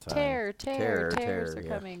Terrors are yeah.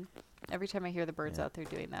 coming. Every time I hear the birds out there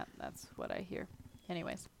doing that, that's what I hear.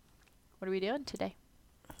 Anyways, what are we doing today?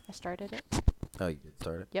 I started it. Oh, you did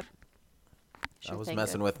start it? Yep. I was thing,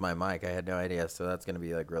 messing dude. with my mic. I had no idea, so that's going to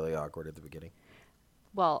be like really awkward at the beginning.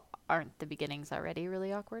 Well, aren't the beginnings already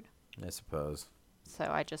really awkward? I suppose. So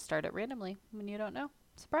I just start it randomly when you don't know.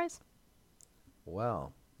 Surprise.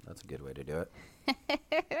 Well, that's a good way to do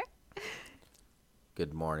it.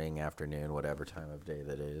 Good morning, afternoon, whatever time of day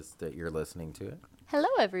that is that you're listening to it. Hello,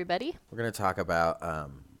 everybody. We're going to talk about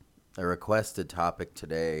a requested topic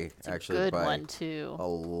today, It's actually a good by one, too. a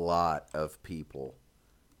lot of people.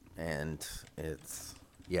 And it's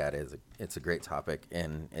a great topic,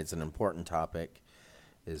 and it's an important topic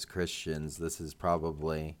as Christians. This is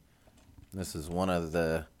one of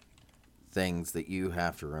the things that you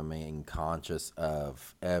have to remain conscious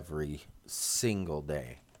of every single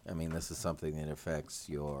day. I mean, this is something that affects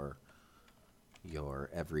your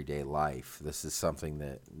everyday life. This is something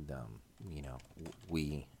that,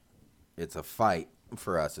 it's a fight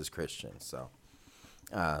for us as Christians. So,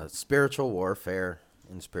 spiritual warfare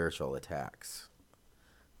and spiritual attacks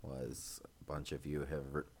was a bunch of you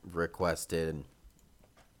have requested.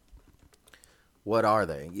 What are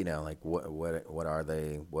they? What are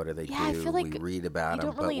they? What do they do? I feel like we read about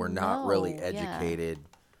them, but really we're not really know. educated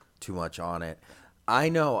too much on it. I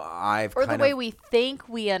know Or the way we think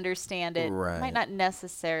we understand it Right. might not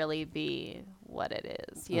necessarily be what it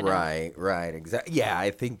is, you know? Right, exactly. Yeah,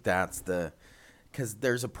 I think that's because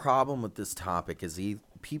there's a problem with this topic is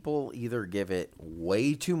people either give it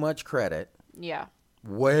way too much credit, Yeah.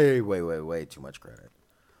 way too much credit,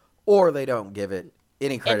 or they don't give it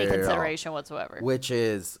any credit Any at all, consideration whatsoever.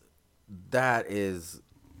 that is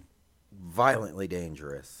violently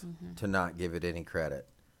dangerous to not give it any credit.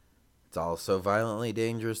 It's also violently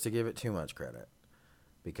dangerous to give it too much credit,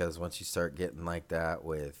 because once you start getting like that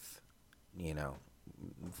with,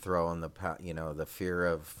 throwing the fear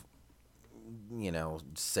of,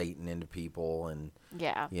 Satan into people, and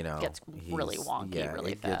Yeah. It gets really wonky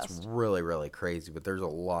really fast. It gets really, really crazy, but there's a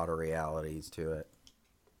lot of realities to it.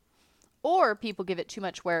 Or people give it too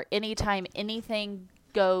much where anytime anything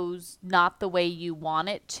goes not the way you want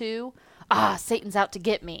it to, Satan's out to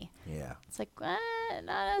get me. Yeah. It's like,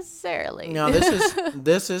 not necessarily. No,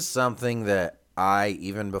 this is something that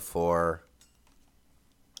even before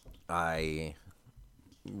I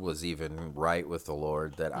was even right with the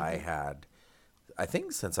Lord, that I had, I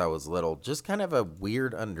think since I was little, just kind of a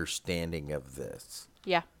weird understanding of this.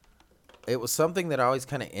 Yeah. It was something that always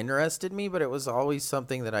kind of interested me, but it was always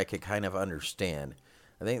something that I could kind of understand.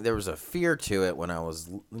 I think there was a fear to it when I was,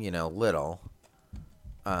 little.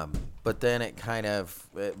 But then it kind of,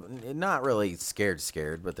 not really scared,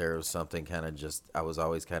 but there was something kind of just, I was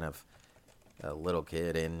always kind of a little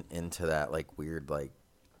kid into that like weird, like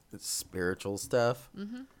spiritual stuff.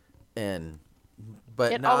 Mm-hmm.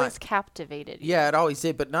 But it not, always captivated you. Yeah, it always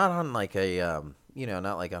did, but not on like a,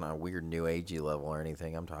 not like on a weird new agey level or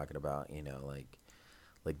anything. I'm talking about,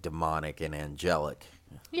 like demonic and angelic.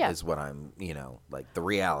 Yeah. Is what I'm, like the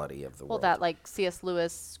reality of the world. Well, that like C.S.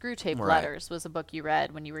 Lewis Screwtape Right. Letters was a book you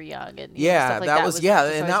read when you were young, and Yeah, stuff like that was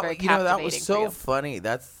just and always very that that was captivating for so you. funny.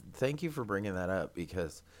 Thank you for bringing that up,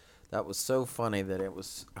 because that was so funny that it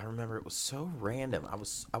was. I remember it was so random. I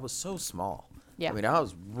was so small. Yeah. I mean, I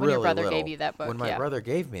was really When your brother little gave you that book, When my yeah. brother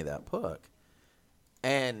gave me that book,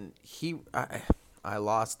 and I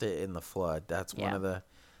lost it in the flood. That's one of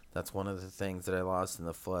the things that I lost in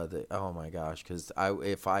the flood. That, oh my gosh, because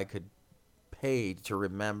if I could pay to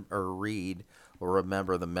remember or read or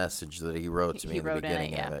remember the message that he wrote to me in the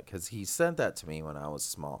beginning of it, because he sent that to me when I was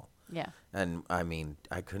small. Yeah. And I mean,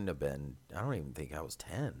 I couldn't have been. I don't even think I was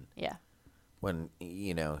 10 Yeah. when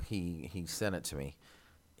he sent it to me.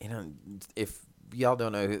 If y'all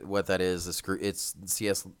don't know what that is, it's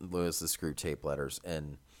C.S. Lewis's Screwtape Letters,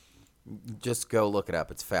 and just go look it up.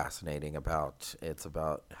 It's fascinating. It's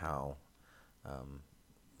about how,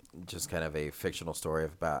 just kind of a fictional story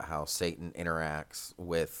about how Satan interacts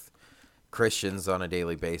with Christians on a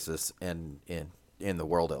daily basis and in the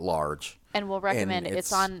world at large. And we'll recommend And it.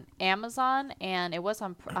 It's on Amazon, and it was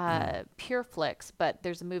on PureFlix, but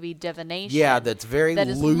there's a movie, Divination. Yeah, that's very that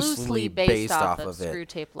is loosely based off of of it.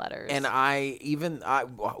 Screwtape Letters. And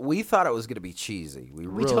we thought it was going to be cheesy. We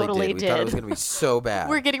really totally did. We thought it did. was going to be so bad.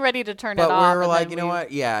 we're getting ready to turn but it off. we were and like, then you know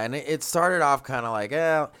what? Yeah, and it started off kind of like,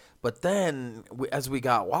 but then as we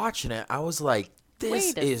got watching it, I was like,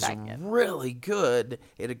 this Wait a is second. really good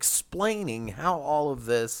at explaining how all of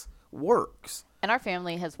this works. And our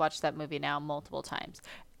family has watched that movie now multiple times.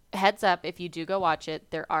 Heads up, if you do go watch it,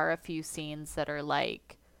 there are a few scenes that are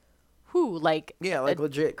like, who like Yeah, like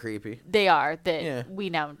legit creepy. they are. That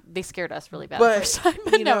Yeah. they scared us really bad But, the first time,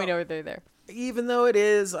 but you now know, we know they're there. Even though it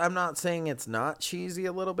is, I'm not saying it's not cheesy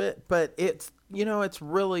a little bit, but it's, it's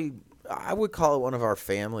really, I would call it one of our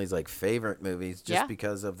family's like favorite movies just Yeah.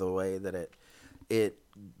 because of the way that it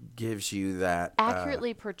gives you that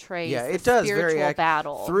Accurately portrays yeah, the it does spiritual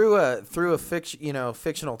battle. through a fiction,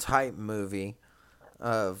 fictional type movie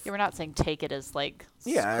of Yeah, we're not saying take it as like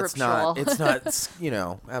yeah, scriptural. it's not,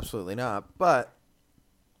 absolutely not, but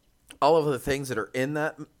all of the things that are in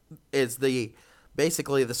that is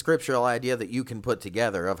basically the scriptural idea that you can put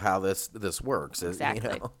together of how this works.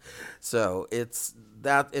 Exactly. So it's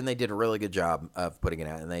that, and they did a really good job of putting it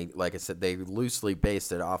out. And they, like I said, they loosely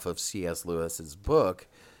based it off of C.S. Lewis's book,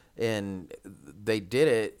 and they did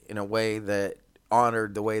it in a way that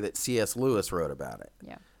honored the way that C.S. Lewis wrote about it.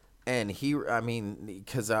 Yeah. And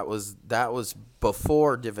because that was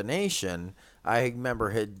before divination. I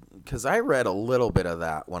remember because I read a little bit of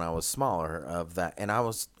that when I was smaller of that, and I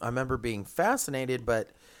remember being fascinated,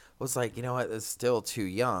 but was like, you know what, it's still too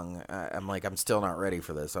young. I'm like, I'm still not ready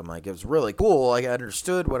for this. I'm like, it was really cool. Like, I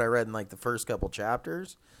understood what I read in like the first couple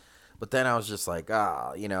chapters, but then I was just like,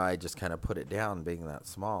 I just kind of put it down being that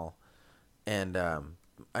small, and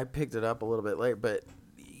I picked it up a little bit later, but.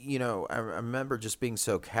 I remember just being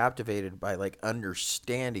so captivated by like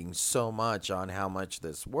understanding so much on how much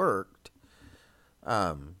this worked,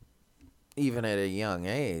 even at a young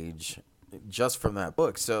age, just from that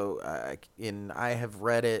book. So, I have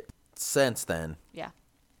read it since then. Yeah.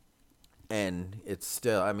 And it's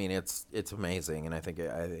still, it's amazing, and I think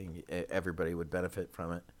everybody would benefit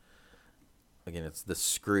from it. Again, it's the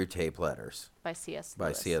Screw Tape Letters By C.S. by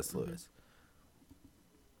Lewis. C.S. Lewis.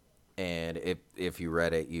 And if you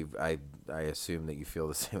read it, I assume that you feel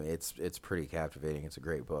the same. It's pretty captivating. It's a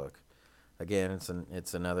great book. Again,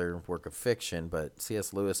 it's another work of fiction, but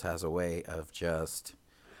C.S. Lewis has a way of just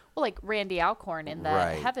Well, like Randy Alcorn in the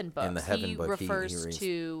Right. Heaven books, In the Heaven book, he refers reads-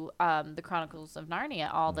 to the Chronicles of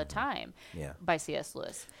Narnia all the time. Yeah. By C.S.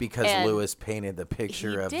 Lewis. because And Lewis painted the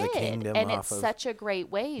picture he of did, the kingdom and off it's of. such a great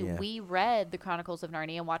way. Yeah. We read the Chronicles of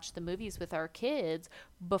Narnia and watched the movies with our kids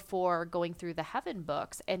before going through the Heaven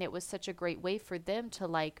books, and it was such a great way for them to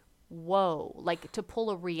like, whoa, like to pull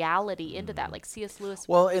a reality into that. Like C.S. Lewis.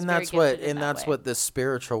 Well, was and very that's what gifted in that way. what the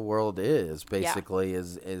spiritual world is basically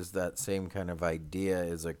is that same kind of idea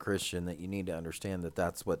as a Christian, that you need to understand that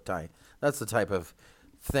that's the type of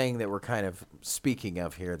thing that we're kind of speaking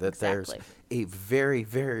of here, that there's Exactly. a very,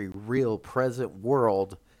 very real present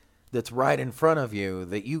world that's right in front of you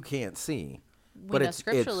that you can't see. We know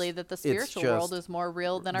scripturally that the spiritual world is more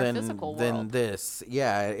real than our physical than world. this.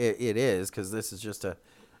 Yeah, it is, because this is just a,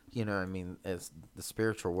 as the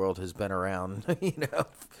spiritual world has been around,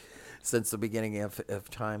 since the beginning of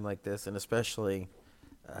time like this, and especially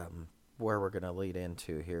where we're going to lead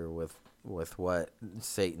into here with what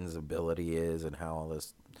Satan's ability is and how all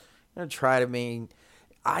this.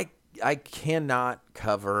 I cannot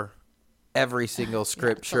cover every single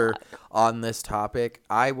scripture on this topic.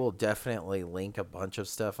 I will definitely link a bunch of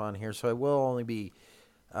stuff on here, so I will only be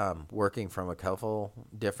working from a couple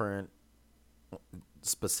different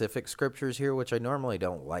specific scriptures here, which I normally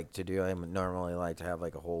don't like to do. I normally like to have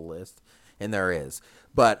like a whole list, and there is.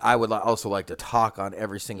 But I would also like to talk on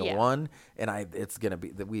every single one, and it's gonna be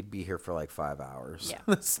that we'd be here for like 5 hours.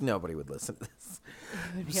 Yeah. Nobody would listen to this.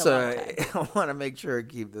 It would be a So long time. I want to make sure I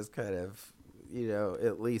keep this kind of,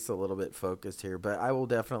 at least a little bit focused here. But I will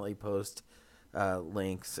definitely post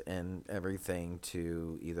links and everything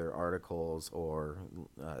to either articles or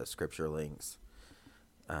scripture links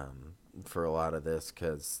for a lot of this,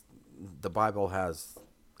 because the Bible has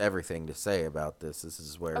everything to say about this. This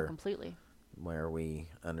is Oh, completely. where we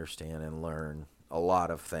understand and learn a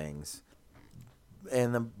lot of things.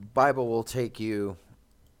 And the Bible will take you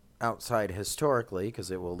outside historically,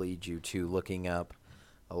 because it will lead you to looking up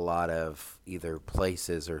a lot of either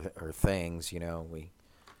places or things.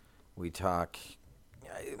 We talk.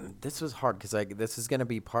 This was hard because this is going to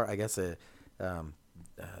be part, I guess, a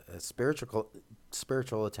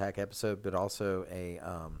spiritual attack episode, but also a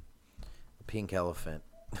pink elephant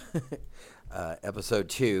episode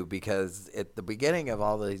 2, because at the beginning of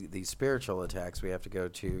all these spiritual attacks, we have to go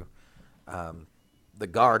to the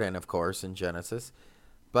garden, of course, in Genesis,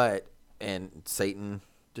 and Satan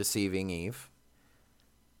deceiving Eve.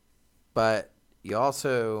 But you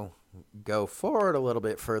also go forward a little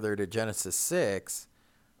bit further to Genesis 6,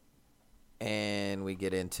 and we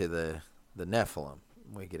get into the Nephilim.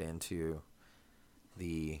 We get into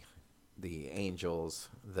the angels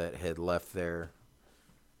that had left their.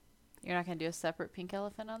 You're not going to do a separate pink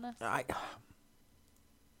elephant on this?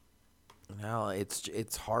 No,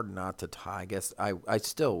 it's hard not to tie. I guess I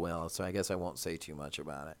still will, so I guess I won't say too much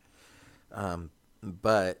about it.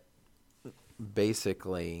 But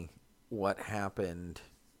basically, what happened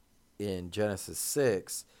in Genesis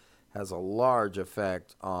 6 has a large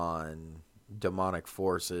effect on demonic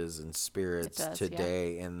forces and It spirits does, yeah.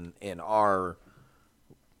 today in our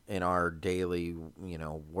daily, Where she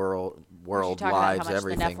world talking about how lives, much the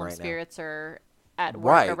everything Nephilim right now. spirits are at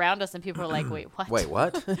work Right. around us, and people are like, "Wait, what? Wait,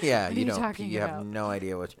 what? Yeah, What are you talking you have about?" no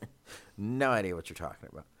idea what you're talking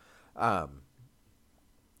about.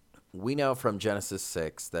 We know from Genesis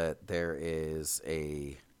 6 that there's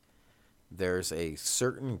a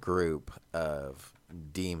certain group of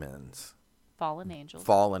demons, Fallen angels.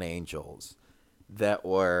 fallen angels, that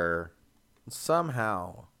were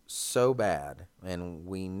somehow so bad, and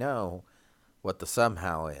we know what the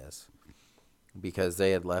somehow is, because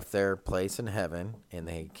they had left their place in heaven and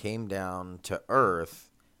they came down to earth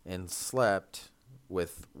and slept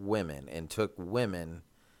with women and took women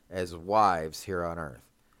as wives here on earth.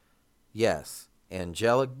 Yes,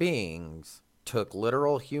 angelic beings took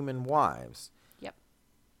literal human wives Yep.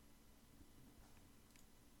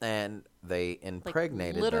 and they Like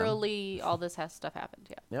impregnated them. literally, all this has stuff happened.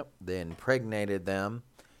 Yeah. Yep, they impregnated them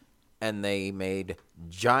and they made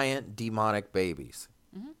giant demonic babies.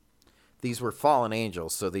 Hmm. These were fallen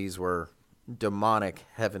angels, so these were demonic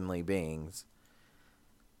heavenly beings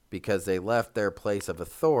because they left their place of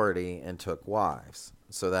authority and took wives.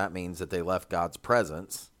 So that means that they left God's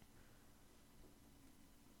presence.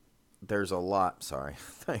 There's a lot. Sorry,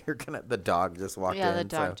 the dog just walked in. Yeah, the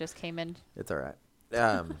dog so just came in, it's all right.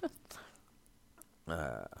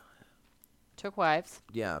 took wives.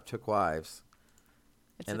 Yeah, took wives.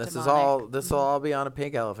 It's And a this demonic. will all be on a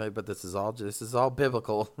pink elephant, but this is all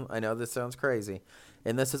biblical. I know this sounds crazy,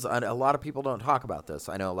 and this is a lot of people don't talk about this.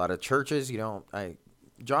 I know a lot of churches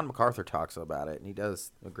John MacArthur talks about it, and he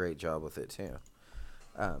does a great job with it too.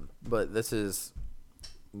 But this is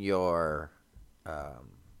your, but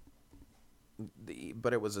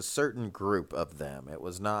it was a certain group of them. It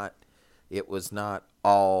was not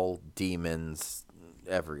all demons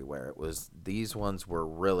everywhere. It was these ones were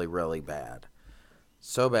really really bad.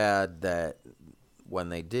 So bad that when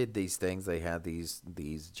they did these things, they had these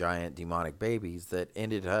giant demonic babies that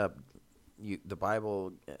ended up. The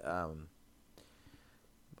Bible,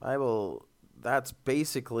 that's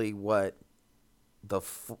basically what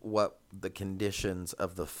the conditions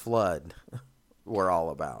of the flood were all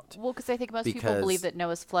about. Well, because I think most people believe that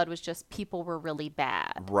Noah's flood was just people were really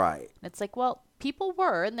bad. Right. And it's like, well, people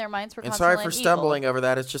were, and their minds were And constantly sorry for on stumbling evil. over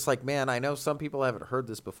that. It's just like, man, I know some people haven't heard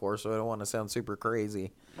this before, so I don't want to sound super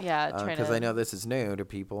crazy. Yeah, trying Because to. I know this is new to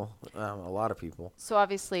people, a lot of people. So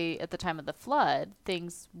obviously, at the time of the flood,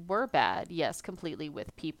 things were bad. Yes, completely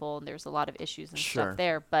with people, and there's a lot of issues and Sure. stuff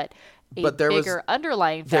there. But But there was- bigger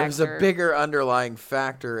underlying factor. There's a bigger underlying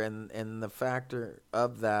factor, and the factor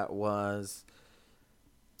of that was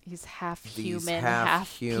He's half these human,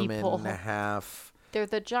 half people. human, half They're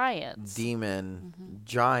the giants. demon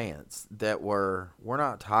giants that we're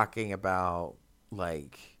not talking about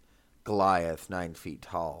like Goliath 9 feet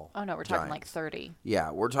tall. Oh no, we're talking like giants. 30. Yeah,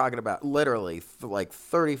 we're talking about literally like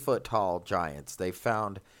 30-foot tall giants. They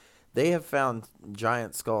have found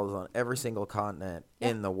giant skulls on every single continent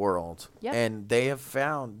in the world. Yep. And they have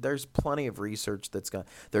found there's plenty of research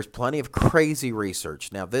there's plenty of crazy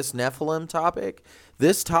research. Now, this Nephilim topic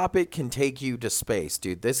can take you to space,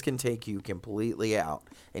 dude. This can take you completely out.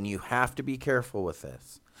 And you have to be careful with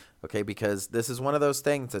this. Okay, because this is one of those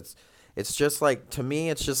things it's just like, to me,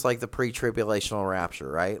 it's just like the pre-tribulational rapture,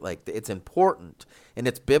 right? Like, it's important and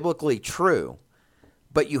it's biblically true.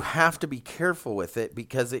 But you have to be careful with it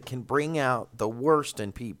because it can bring out the worst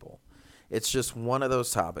in people. It's just one of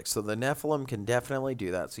those topics. So the Nephilim can definitely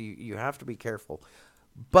do that. So you have to be careful.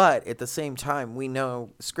 But at the same time, we know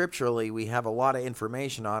scripturally we have a lot of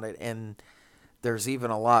information on it. And there's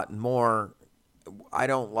even a lot more. I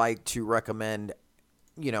don't like to recommend,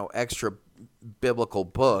 extra biblical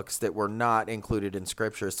books that were not included in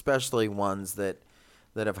scripture, especially ones that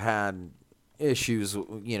have had issues,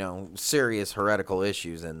 serious heretical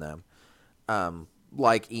issues in them,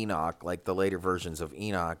 like Enoch, like the later versions of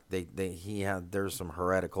Enoch. There's some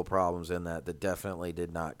heretical problems in that definitely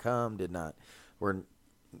were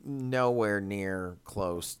nowhere near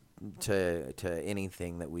close to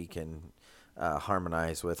anything that we can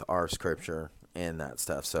harmonize with our scripture and that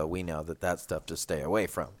stuff. So we know that stuff to stay away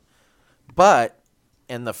from. But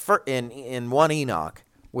in in 1 Enoch,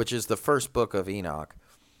 which is the first book of Enoch,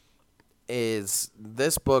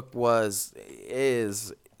 this book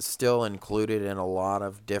is still included in a lot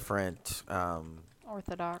of different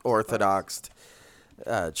Orthodox. Orthodox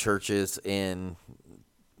churches in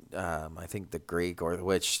I think the Greek, or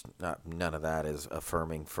which none of that is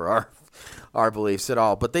affirming for our beliefs at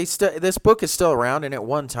all. But this book is still around, and at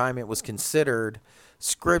one time it was considered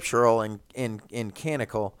scriptural and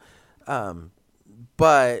canonical.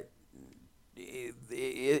 But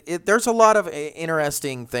there's a lot of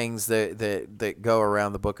interesting things that go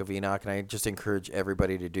around the Book of Enoch, and I just encourage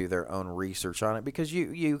everybody to do their own research on it, because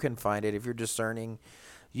you can find it if you're discerning.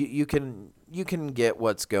 You can get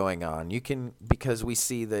what's going on. Because we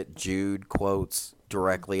see that Jude quotes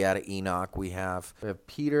directly out of Enoch. We have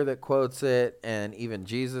Peter that quotes it, and even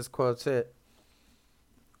Jesus quotes it.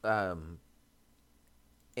 And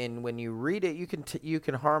when you read it, you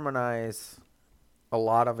can harmonize a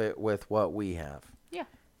lot of it with what we have. Yeah.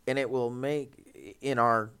 And it will make in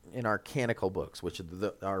our canonical books, which is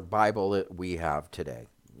our Bible that we have today,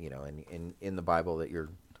 in the Bible that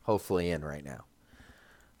you're hopefully in right now.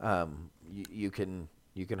 You can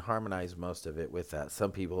harmonize most of it with that.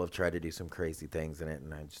 Some people have tried to do some crazy things in it,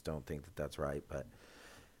 and I just don't think that that's right. But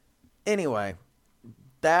anyway,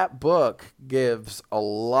 that book gives a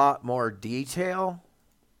lot more detail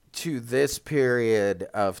to this period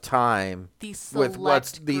of time with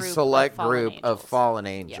the select group of fallen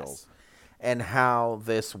angels, yes, and how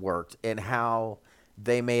this worked and how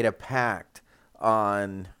they made a pact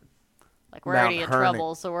on. Like, we're already in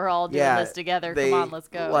trouble, so we're all doing this together. Come on, let's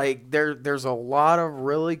go. Like, there's a lot of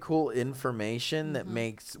really cool information that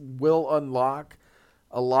will unlock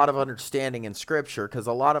a lot of understanding in Scripture, because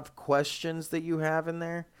a lot of questions that you have in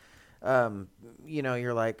there,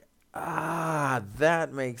 you're like,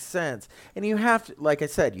 that makes sense. And you have to, like I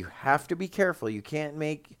said, you have to be careful. You can't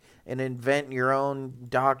make and invent your own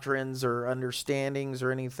doctrines or understandings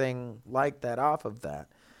or anything like that off of that.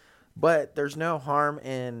 But there's no harm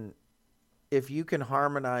in, if you can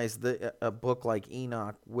harmonize a book like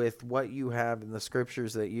Enoch with what you have in the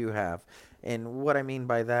scriptures that you have. And what I mean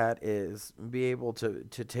by that is be able to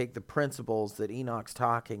take the principles that Enoch's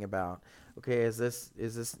talking about. Okay, is this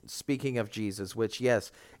speaking of Jesus? Which,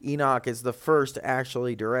 yes, Enoch is the first to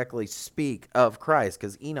actually directly speak of Christ,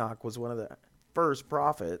 because Enoch was one of the first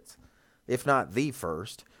prophets, if not the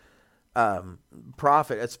first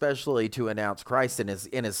prophet, especially to announce Christ in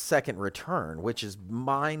his second return, which is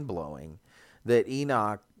mind-blowing. That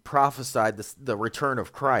Enoch prophesied the return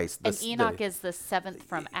of Christ. And Enoch is the seventh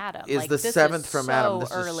from Adam. Is the seventh from Adam.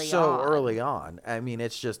 This is so early on. I mean,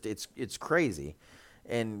 it's crazy,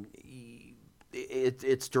 and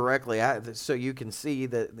it's directly so you can see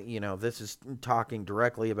that this is talking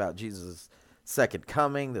directly about Jesus' second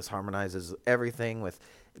coming. This harmonizes everything with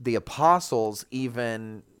the apostles.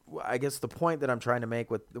 Even, I guess the point that I'm trying to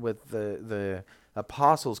make with the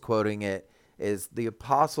apostles quoting it is the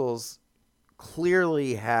apostles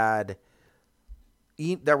clearly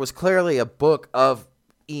there was clearly a book of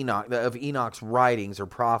Enoch's writings or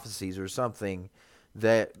prophecies or something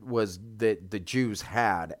that the Jews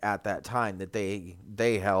had at that time that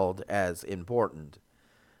they held as important,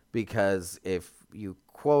 because if you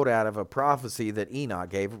quote out of a prophecy that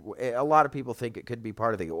Enoch gave, a lot of people think it could be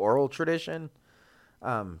part of the oral tradition,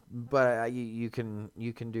 but you can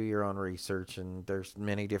do your own research, and there's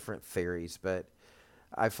many different theories, but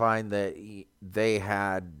I find that they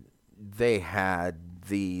had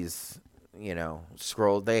these,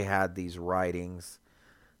 scroll. They had these writings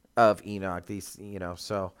of Enoch. These,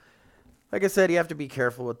 so like I said, you have to be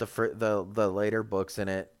careful with the later books in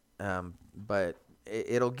it. But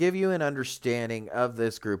it'll give you an understanding of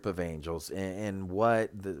this group of angels and what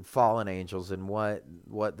the fallen angels and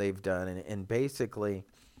what they've done, and basically,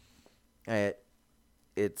 they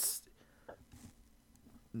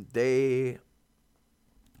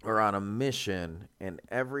are on a mission in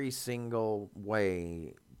every single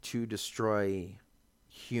way to destroy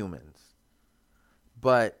humans,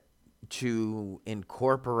 but to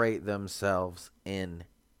incorporate themselves in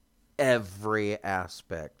every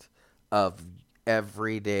aspect of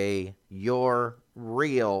your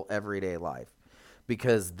real everyday life,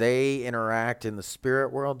 because they interact in the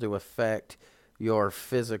spirit world to affect your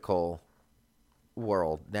physical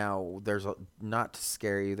world. Now, not to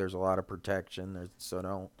scare you, there's a lot of protection,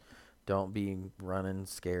 so don't be running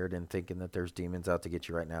scared and thinking that there's demons out to get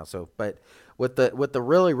you right now. So, but with the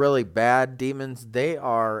really, really bad demons, they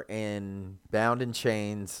are bound in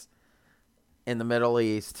chains in the Middle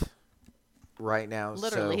East right now.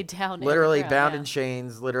 Literally bound in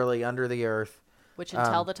chains, literally under the earth. Which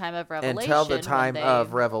until the time of Revelation. Until the time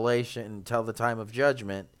of Revelation, until the time of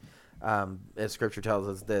judgment, as Scripture tells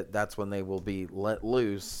us, that's when they will be let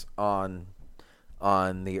loose on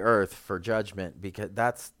the earth for judgment, because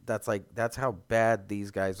that's how bad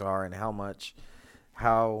these guys are, and how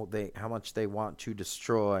how much they want to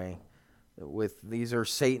destroy. With these are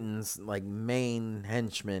Satan's like main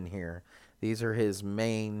henchmen here. These are his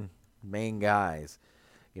main guys.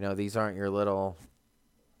 These aren't your little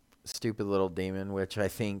stupid little demon, which I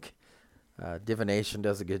think divination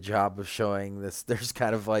does a good job of showing this. There's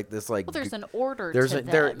kind of like this like Well, there's an order there's to a,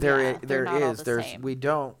 them. there not all is the there's same. we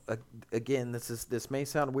don't again, this may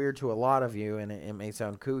sound weird to a lot of you, and it may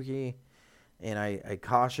sound kooky, and I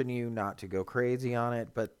caution you not to go crazy on it,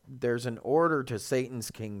 but there's an order to Satan's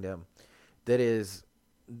kingdom that is,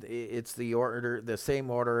 it's the same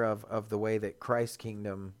order of the way that Christ's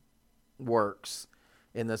kingdom works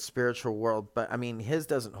in the spiritual world. But I mean, his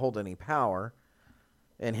doesn't hold any power,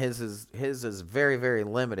 and his is very, very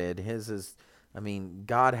limited. I mean,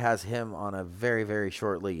 God has him on a very, very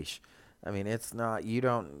short leash. I mean, it's not, you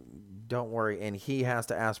don't worry. And he has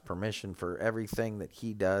to ask permission for everything that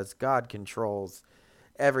he does. God controls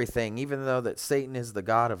everything. Even though that Satan is the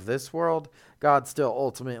god of this world, God still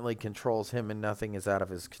ultimately controls him, and nothing is out of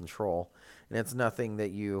his control. And it's nothing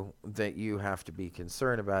that you have to be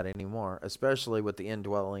concerned about anymore, especially with the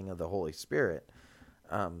indwelling of the Holy Spirit.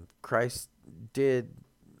 Christ did,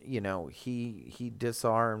 he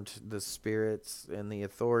disarmed the spirits and the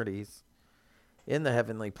authorities in the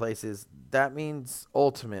heavenly places. That means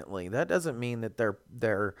ultimately, that doesn't mean that their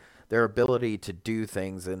ability to do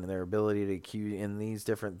things and their ability to cue in these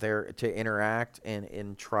different to interact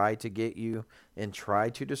and try to get you and try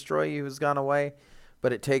to destroy you has gone away,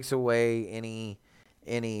 but it takes away any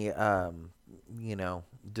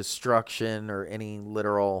destruction or any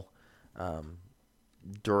literal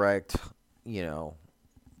direct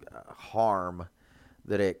harm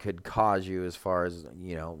that it could cause you, as far as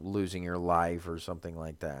losing your life or something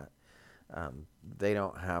like that. They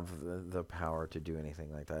don't have the power to do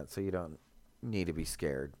anything like that, so you don't need to be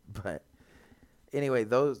scared. But anyway,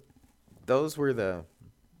 those were the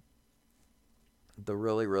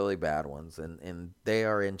really, really bad ones, and they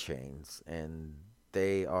are in chains, and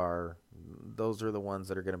those are the ones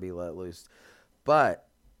that are going to be let loose. But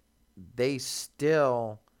they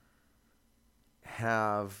still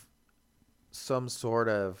have some sort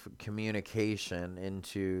of communication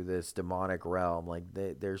into this demonic realm. Like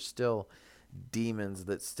there's still demons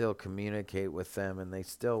that still communicate with them, and they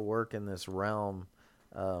still work in this realm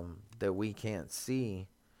that we can't see,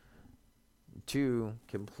 to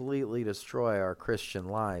completely destroy our Christian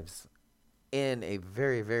lives in a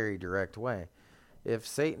very, very direct way. If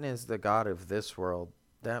Satan is the god of this world,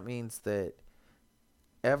 that means that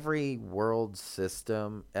every world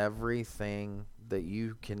system, everything that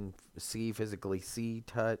you can physically see,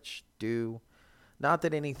 touch, do, not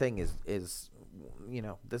that anything is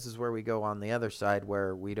this is where we go on the other side,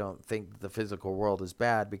 where we don't think the physical world is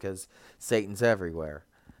bad because Satan's everywhere.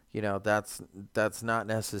 That's not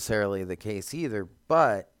necessarily the case either,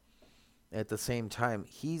 but at the same time,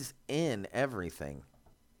 he's in everything.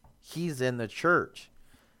 He's in the church.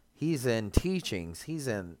 He's in teachings. He's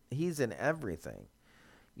in everything.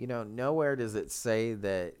 Nowhere does it say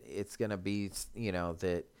that it's going to be,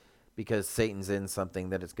 that because Satan's in something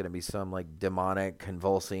that it's going to be some like demonic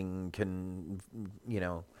convulsing,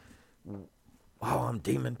 I'm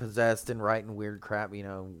demon possessed and writing weird crap,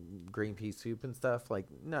 green pea soup and stuff. Like,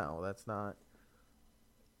 no, it's not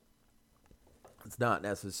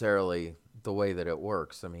necessarily the way that it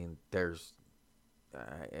works. I mean, there's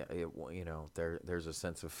a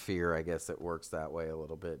sense of fear, I guess, that works that way a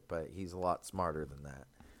little bit, but he's a lot smarter than that.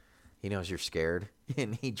 He knows you're scared,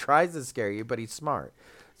 and he tries to scare you, but he's smart.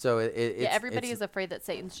 So everybody is afraid that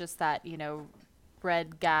Satan's just that,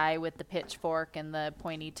 red guy with the pitchfork and the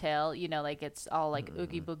pointy tail. Like it's all like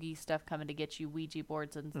oogie boogie stuff coming to get you, Ouija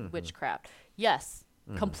boards and witchcraft. Yes,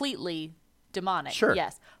 completely demonic. Sure.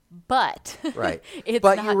 Yes, but right. It's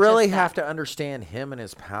but not you really just have that. to understand him and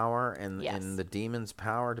his power, and Yes. the demon's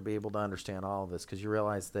power, to be able to understand all of this, because you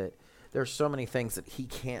realize that there's so many things that he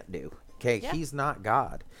can't do. Okay, Yeah. He's not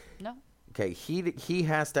God. No. Okay, he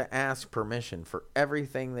has to ask permission for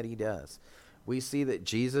everything that he does. We see that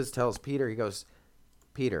Jesus tells Peter, he goes,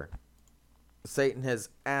 Peter, Satan has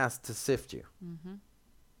asked to sift you. Mm-hmm.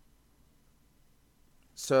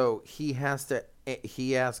 So he asked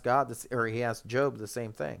God or he asked Job the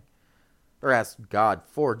same thing, or asked God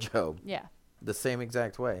for Job. Yeah. The same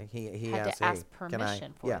exact way. He Had asked, to ask hey, can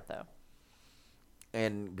permission for it though.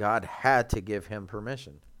 And God had to give him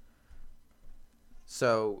permission.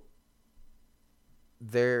 So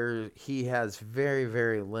he has very,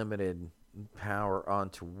 very limited power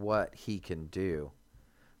onto what he can do.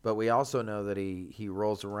 But we also know that he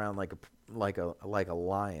rolls around like a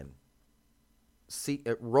lion,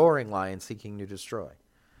 a roaring lion seeking to destroy.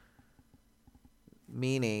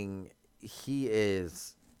 Meaning he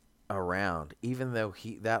is around, even though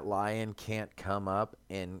that lion can't come up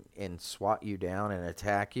and swat you down and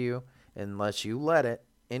attack you unless you let it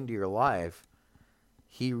into your life.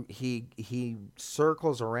 He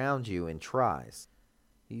circles around you and tries.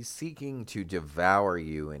 He's seeking to devour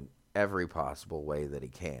you in every possible way that he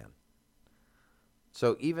can.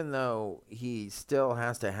 So even though he still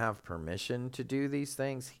has to have permission to do these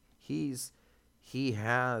things, he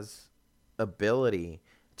has ability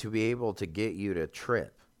to be able to get you to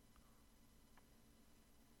trip.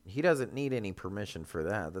 He doesn't need any permission for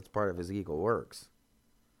that. That's part of his evil works.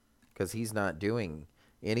 Because he's not doing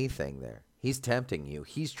anything there. He's tempting you.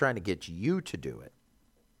 He's trying to get you to do it.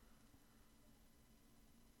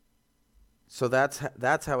 So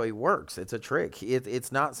that's how he works. It's a trick.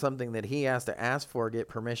 It's not something that he has to ask for, get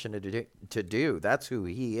permission to do. That's who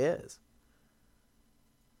he is.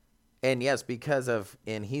 And yes, he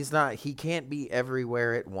can't be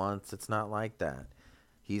everywhere at once. It's not like that.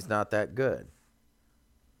 He's not that good.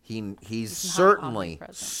 He's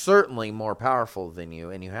certainly more powerful than you,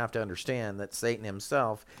 and you have to understand that Satan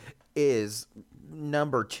himself is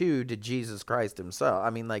number 2 to Jesus Christ himself. I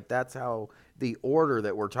mean, like, that's how the order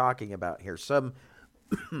that we're talking about here. Some,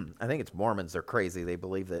 I think it's Mormons. They're crazy. They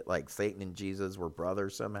believe that, like, Satan and Jesus were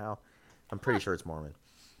brothers somehow. I'm pretty sure it's Mormon.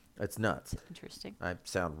 It's nuts. Interesting. I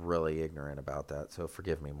sound really ignorant about that, so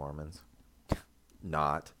forgive me, Mormons.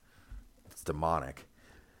 Not. It's demonic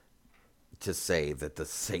to say that the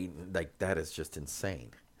Satan, like, that is just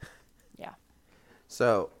insane. Yeah.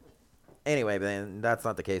 So, anyway, then that's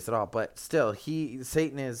not the case at all. But still,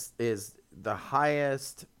 Satan is the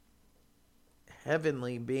highest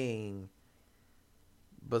heavenly being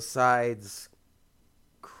besides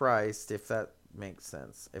Christ, if that makes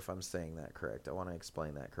sense. If I'm saying that correct, I want to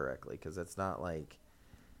explain that correctly, because it's not like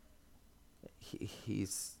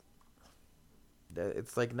he's.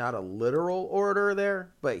 It's like not a literal order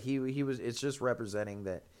there, but he was. It's just representing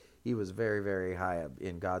that he was very, very high up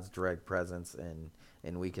in God's direct presence,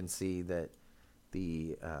 and we can see that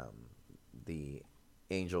the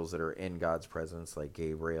angels that are in God's presence, like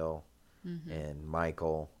Gabriel and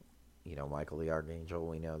Michael, Michael the archangel.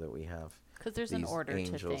 We know that we have because there's an order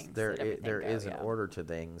angels. To things. There is an order to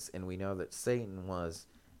things, and we know that Satan was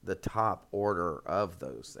the top order of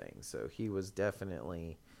those things. So he was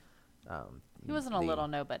definitely. He wasn't a little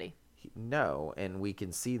nobody. No, and we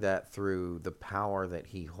can see that through the power that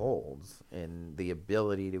he holds and the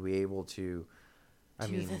ability to be able to.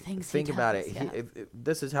 Think about it. Yeah.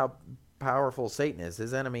 This is how powerful Satan is.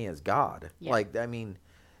 His enemy is God. Yeah.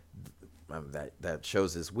 That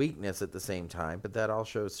shows his weakness at the same time, but that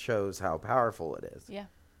also shows how powerful it is. Yeah.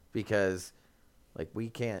 Because, we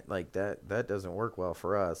can't, that doesn't work well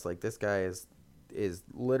for us. This guy is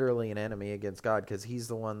literally an enemy against God, because he's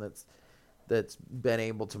the one that's been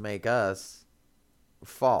able to make us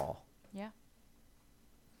fall. Yeah.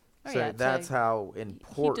 Oh, so that's how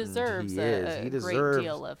important he is.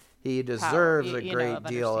 He deserves a great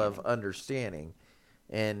deal of understanding.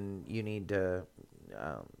 And you need to,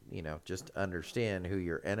 just understand who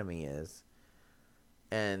your enemy is.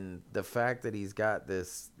 And the fact that he's got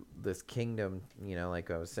this kingdom,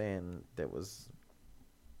 like I was saying, that was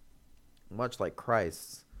much like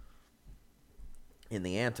Christ's in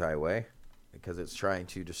the anti-way, because it's trying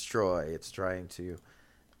to destroy. It's trying to,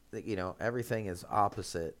 everything is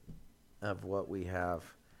opposite of what we have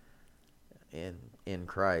in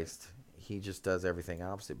Christ. He just does everything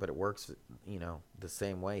opposite, but it works, the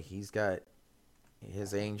same way. He's got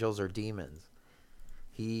his angels are demons.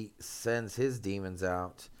 He sends his demons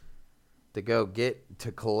out to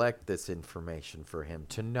to collect this information for him,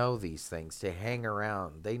 to know these things, to hang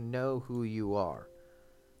around. They know who you are.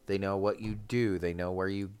 They know what you do. They know where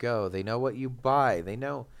you go. They know what you buy. They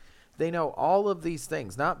know all of these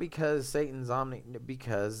things, not because Satan's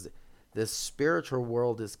because this spiritual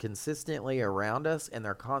world is consistently around us, and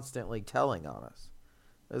they're constantly telling on us.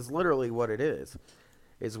 That's literally what it is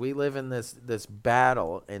we live in this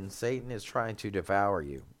battle, and Satan is trying to devour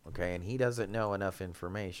you, okay? And he doesn't know enough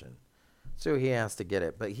information. So he has to get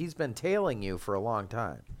it. But he's been tailing you for a long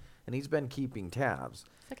time, and he's been keeping tabs.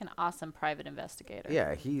 It's like an awesome private investigator.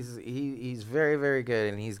 Yeah, he's very, very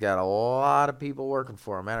good, and he's got a lot of people working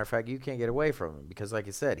for him. Matter of fact, you can't get away from him, because like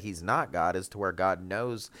I said, he's not God, as to where God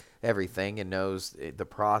knows everything and knows the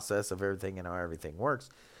process of everything and how everything works.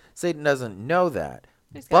 Satan doesn't know that.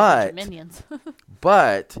 He's got a bunch of minions.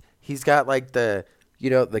 But he's got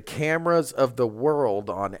the cameras of the world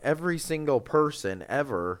on every single person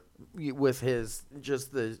ever, with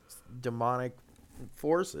the demonic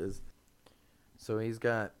forces. So he's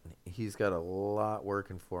got a lot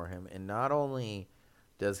working for him, and not only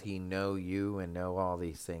does he know you and know all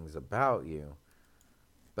these things about you?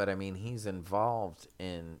 But I mean, he's involved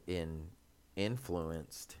in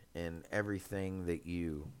influenced in everything that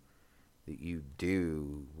you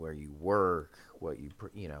do, where you work, what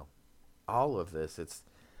all of this.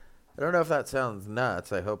 I don't know if that sounds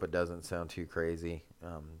nuts. I hope it doesn't sound too crazy.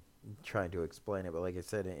 Trying to explain it, but like I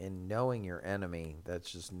said, in knowing your enemy,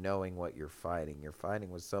 that's just knowing what you're fighting. You're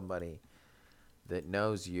fighting with somebody that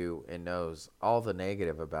knows you and knows all the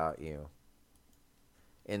negative about you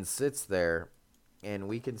and sits there, and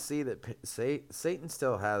we can see that Satan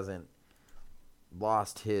still hasn't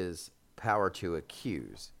lost his power to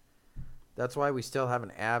accuse. That's why we still have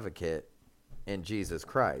an advocate in Jesus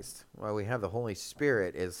Christ. Why we have the Holy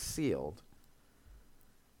Spirit is sealed.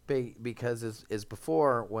 Because as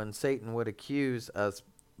before, when Satan would accuse us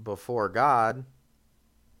before God,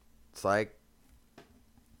 it's like,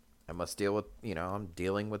 I must deal with, I'm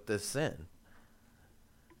dealing with this sin.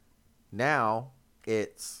 Now,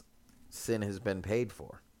 it's sin has been paid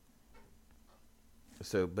for.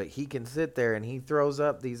 So, but he can sit there and he throws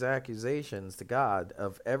up these accusations to God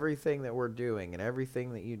of everything that we're doing and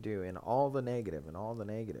everything that you do and all the negative and all the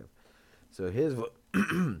negative. So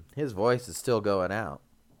his voice is still going out.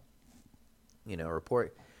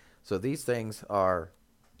 Report. So these things are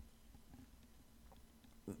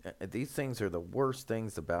the worst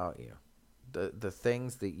things about you. The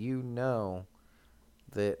things that you know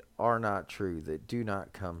that are not true, that do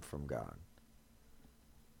not come from God.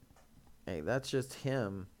 Hey, that's just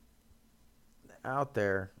him out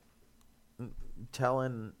there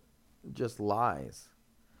telling just lies.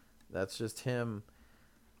 That's just him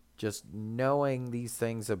just knowing these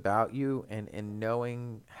things about you and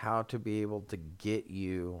knowing how to be able to get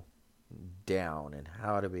you down and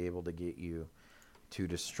how to be able to get you to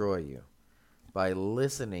destroy you by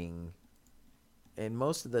listening. And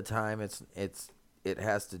most of the time it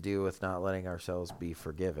has to do with not letting ourselves be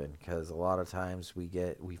forgiven, because a lot of times we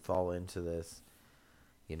fall into this,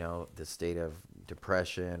 the state of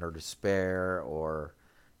depression or despair, or,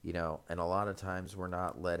 and a lot of times we're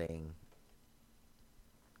not letting,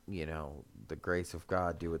 the grace of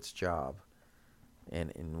God do its job.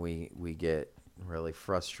 And we get really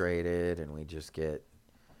frustrated, and we just get,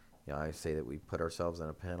 I say that we put ourselves in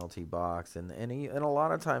a penalty box, and a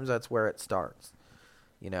lot of times that's where it starts.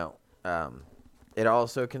 It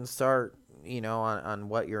also can start, on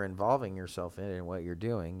what you're involving yourself in and what you're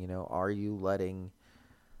doing. Are you letting,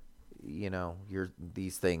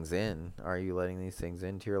 these things in? Are you letting these things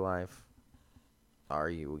into your life? Are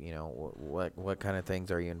you, what kind of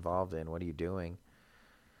things are you involved in? What are you doing?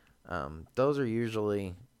 Those are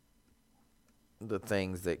usually the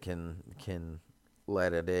things that can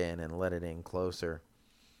let it in and let it in closer.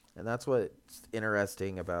 And that's what's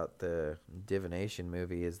interesting about the divination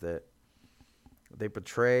movie, is that they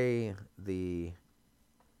portray the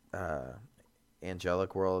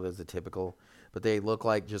angelic world as a typical, but they look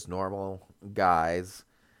like just normal guys,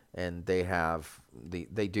 and they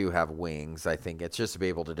do have wings. I think it's just to be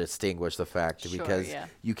able to distinguish the fact, because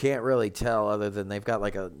you can't really tell, other than they've got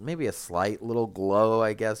like maybe a slight little glow,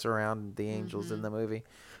 I guess, around the angels in the movie,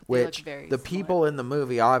 which the people in the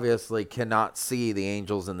movie obviously cannot see the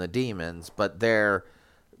angels and the demons, but they're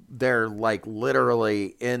like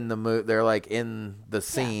literally in the they're like in the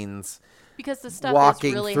scenes, because the stuff walking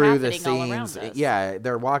is really through the happening all around scenes. us. Yeah,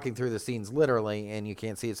 they're walking through the scenes literally, and you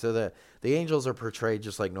can't see it. So the angels are portrayed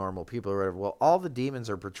just like normal people or whatever. Well, all the demons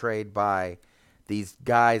are portrayed by these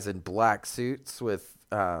guys in black suits with,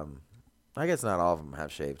 I guess not all of them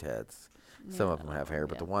have shaved heads. Some of them have hair,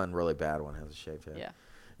 but the one really bad one has a shaved head. Yeah.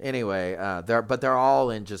 Anyway, they're all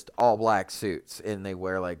in just all black suits, and they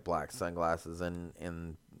wear like black sunglasses,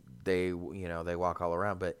 and they they walk all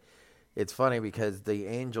around. But it's funny because the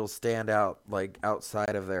angels stand out like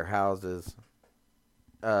outside of their houses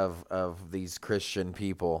of these Christian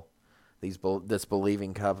people, this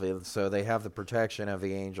believing couple. So they have the protection of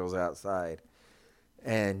the angels outside,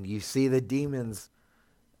 and you see the demons,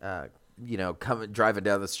 coming driving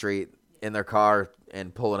down the street in their car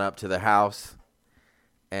and pulling up to the house,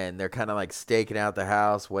 and they're kind of like staking out the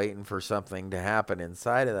house, waiting for something to happen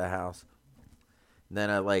inside of the house. And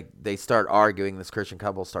then they start arguing. This Christian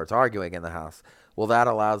couple starts arguing in the house. Well, that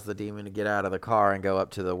allows the demon to get out of the car and go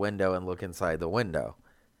up to the window and look inside the window.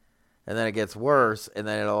 And then it gets worse, and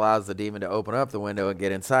then it allows the demon to open up the window and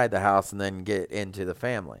get inside the house and then get into the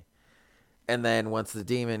family. And then once the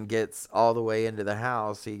demon gets all the way into the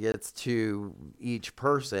house, he gets to each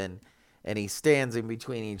person, and he stands in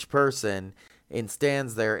between each person and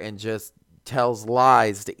stands there and just tells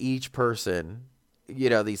lies to each person.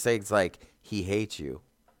 These things like, he hates you.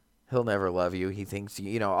 He'll never love you. He thinks,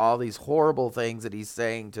 all these horrible things that he's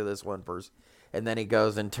saying to this one person. And then he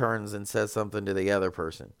goes and turns and says something to the other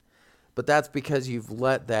person. But that's because you've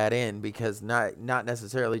let that in, because not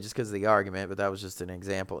necessarily just because of the argument, but that was just an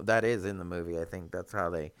example. That is in the movie. I think that's how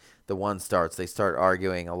the one starts. They start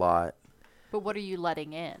arguing a lot. But what are you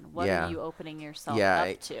letting in? What Yeah. are you opening yourself Yeah,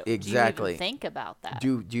 up to? exactly. Do you even think about that?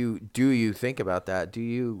 Do you think about that? Do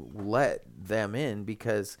you let them in?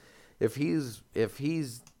 Because if he's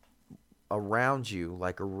around you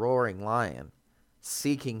like a roaring lion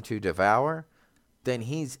seeking to devour, then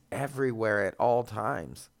he's everywhere at all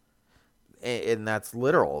times. And that's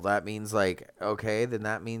literal. That means okay, then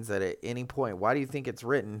that means that at any point, why do you think it's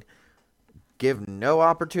written, give no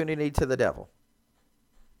opportunity to the devil?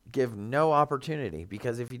 Give no opportunity,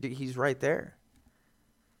 because if you do, he's right there.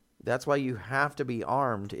 That's why you have to be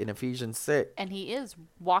armed in Ephesians 6. And he is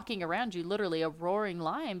walking around you, literally a roaring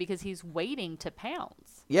lion, because he's waiting to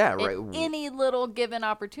pounce. Yeah, right. At any little given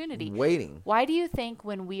opportunity. Waiting. Why do you think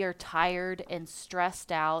when we are tired and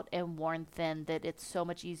stressed out and worn thin that it's so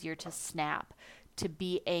much easier to snap, to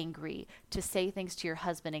be angry, to say things to your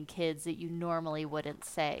husband and kids that you normally wouldn't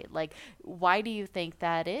say? Like, why do you think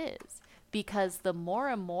that is? Because the more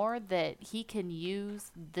and more that he can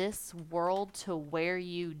use this world to wear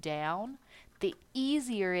you down, the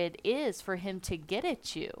easier it is for him to get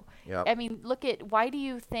at you. Yep. I mean, why do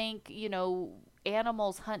you think,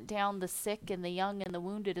 animals hunt down the sick and the young and the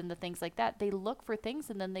wounded and the things like that? They look for things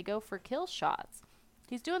and then they go for kill shots.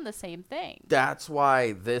 He's doing the same thing. That's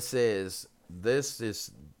why this is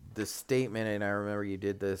the statement, and I remember you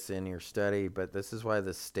did this in your study, but this is why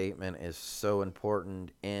the statement is so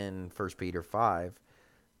important in 1 Peter 5.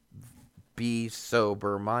 Be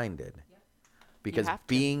sober-minded. Yep. Because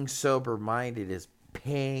being sober-minded is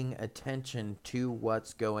paying attention to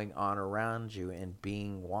what's going on around you and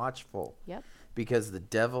being watchful. Yep. Because the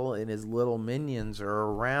devil and his little minions are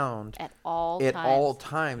around at all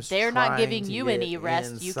times. They're not giving you any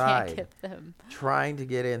rest. Inside, you can't give them. Trying to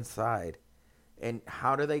get inside. And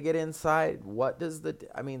how do they get inside?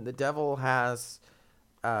 The devil has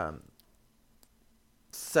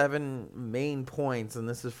 7 main points, and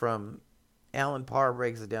this is from Alan Parr,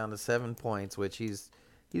 breaks it down to 7 points, which he's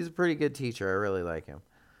a pretty good teacher. I really like him.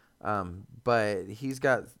 But he's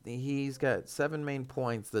got 7 main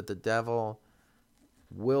points that the devil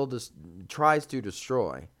tries to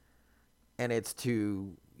destroy. And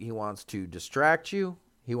he wants to distract you.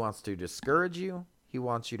 He wants to discourage you. He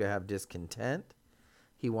wants you to have discontent.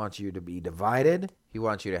 He wants you to be divided. He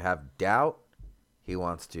wants you to have doubt. He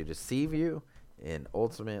wants to deceive you. And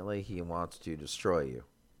ultimately, he wants to destroy you.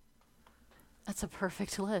 That's a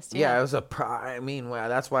perfect list. Yeah, it was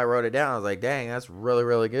that's why I wrote it down. I was like, dang, that's really,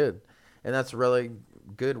 really good. And that's a really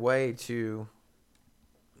good way to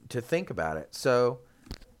think about it. So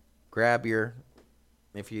grab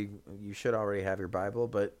if you should already have your Bible,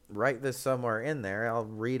 but write this somewhere in there. I'll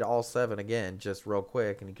read all 7 again, just real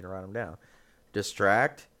quick, and you can write them down.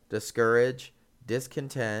 Distract, discourage,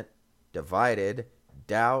 discontent, divided,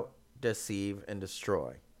 doubt, deceive, and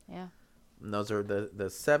destroy. Yeah. And those are the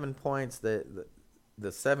 7 points the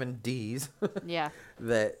 7 D's. Yeah.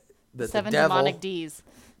 that the 7 devil demonic D's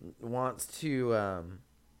wants to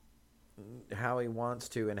how he wants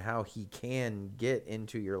to and how he can get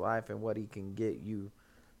into your life and what he can get you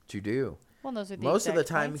to do. Well, those are most of the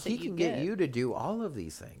time he can get you to do all of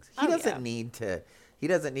these things. He doesn't need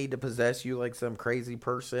to possess you like some crazy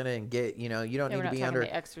person and get, you don't need to be under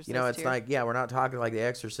The Exorcist it's here. like, we're not talking like the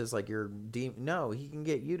Exorcist, like you're no, he can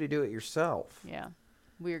get you to do it yourself. Yeah.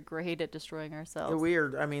 We're great at destroying ourselves.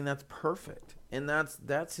 That's perfect. And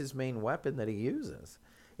that's his main weapon that he uses.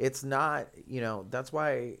 It's not, that's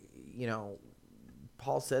why,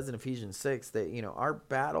 Paul says in Ephesians 6 that, our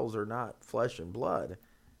battles are not flesh and blood.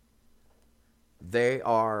 They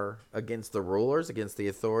are against the rulers, against the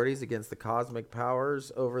authorities, against the cosmic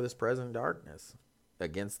powers over this present darkness,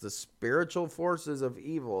 against the spiritual forces of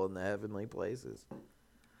evil in the heavenly places.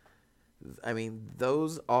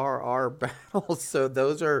 Those are our battles. So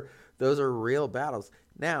those are real battles.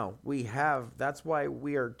 Now, that's why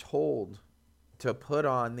we are told to put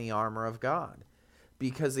on the armor of God.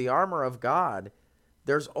 Because the armor of God,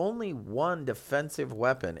 there's only one defensive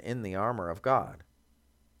weapon in the armor of God.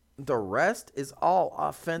 The rest is all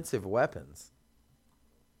offensive weapons.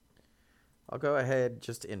 I'll go ahead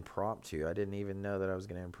just impromptu. I didn't even know that I was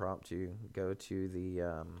going to impromptu go to the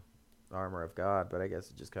armor of God, but I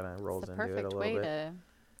guess it just kind of rolls into it a little bit. It's the perfect way to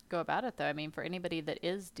go about it, though. For anybody that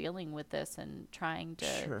is dealing with this and trying to...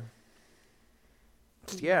 Sure.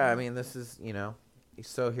 Yeah, this is,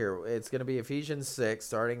 so here, it's going to be Ephesians 6,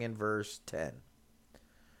 starting in verse 10.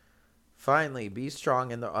 Finally, be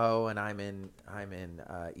strong in the and I'm in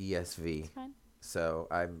ESV. It's fine. So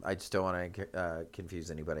I just don't want to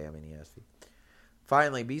confuse anybody. I'm in ESV.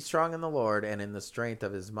 Finally, be strong in the Lord and in the strength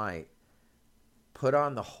of his might. Put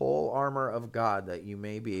on the whole armor of God that you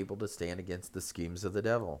may be able to stand against the schemes of the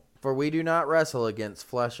devil. For we do not wrestle against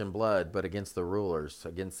flesh and blood, but against the rulers,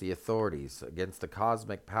 against the authorities, against the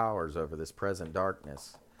cosmic powers over this present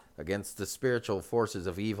darkness, against the spiritual forces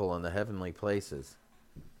of evil in the heavenly places.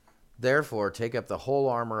 Therefore, take up the whole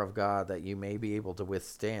armor of God that you may be able to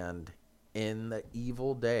withstand in the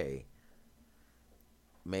evil day.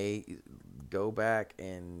 May go back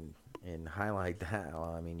and highlight that.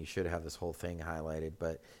 Well, I mean, you should have this whole thing highlighted,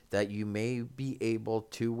 but that you may be able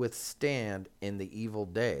to withstand in the evil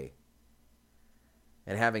day,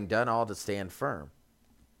 and having done all to stand firm.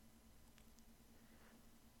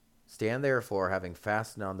 Stand therefore, having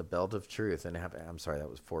fastened on the belt of truth, and I'm sorry, that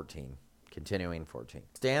was 14. Continuing 14.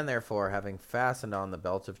 Stand therefore, having fastened on the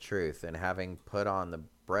belt of truth, and having put on the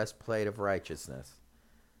breastplate of righteousness,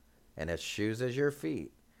 and as shoes as your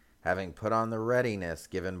feet, having put on the readiness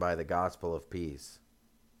given by the gospel of peace.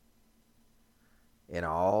 In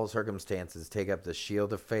all circumstances, take up the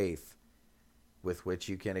shield of faith, with which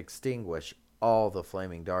you can extinguish all the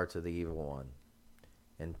flaming darts of the evil one.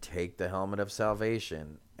 And take the helmet of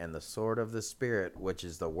salvation and the sword of the Spirit, which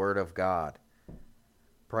is the word of God,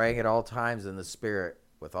 praying at all times in the Spirit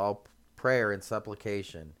with all prayer and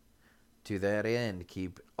supplication. To that end,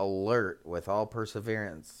 keep alert with all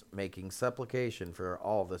perseverance, making supplication for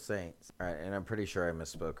all the saints. All right, and I'm pretty sure I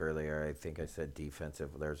misspoke earlier. I think I said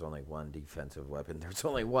defensive. There's only one defensive weapon. There's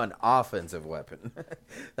only one offensive weapon.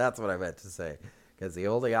 That's what I meant to say. Because the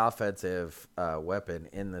only offensive weapon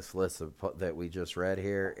in this list that we just read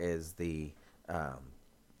here is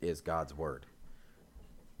is God's word,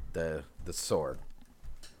 the sword.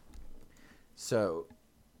 So,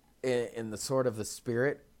 in the sword of the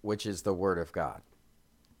Spirit, which is the word of God,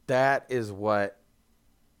 that is what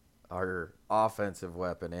our offensive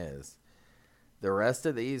weapon is. The rest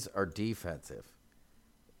of these are defensive,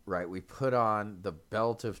 right? We put on the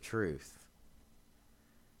belt of truth,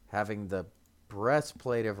 having the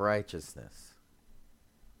breastplate of righteousness,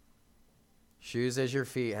 shoes as your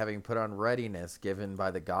feet, having put on readiness given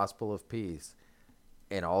by the gospel of peace.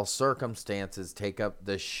 In all circumstances, take up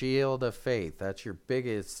the shield of faith. That's your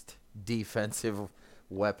biggest defensive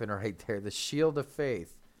weapon right there. The shield of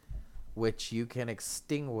faith, which you can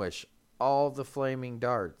extinguish all the flaming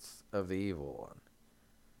darts of the evil one.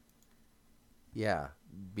 Yeah,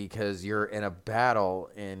 because you're in a battle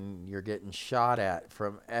and you're getting shot at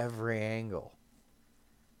from every angle.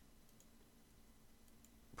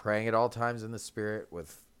 Praying at all times in the Spirit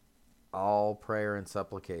with all prayer and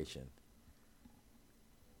supplication.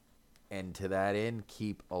 And to that end,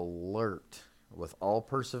 keep alert with all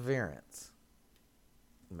perseverance,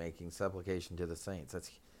 making supplication to the saints.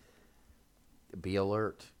 That's be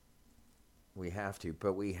alert. We have to,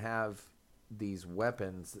 but we have these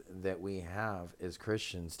weapons that we have as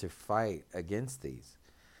Christians to fight against these.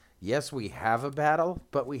 Yes, we have a battle,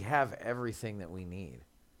 but we have everything that we need.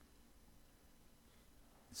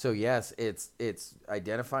 So yes, it's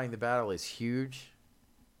identifying the battle is huge.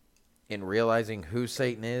 In realizing who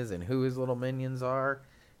Satan is and who his little minions are,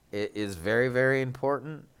 it is very, very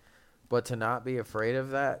important. But to not be afraid of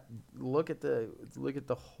that, look at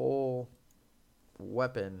the whole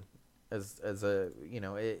weapon as a,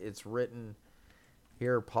 it's written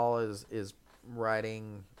here. Paul is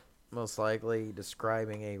writing, most likely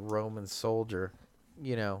describing a Roman soldier,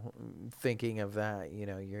 thinking of that,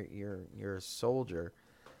 you're a soldier,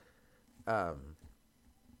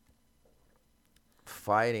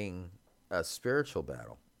 fighting a spiritual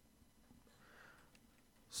battle.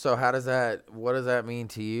 So what does that mean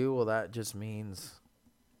to you? Well, that just means,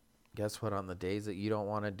 guess what? On the days that you don't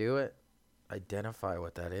want to do it, identify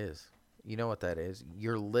what that is. You know what that is?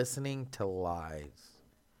 You're listening to lies.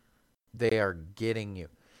 They are getting you.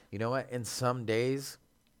 You know what? In some days,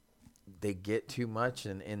 they get too much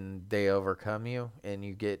and they overcome you and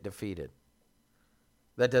you get defeated.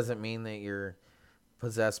 That doesn't mean that you're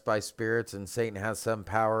possessed by spirits and Satan has some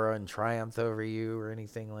power and triumph over you or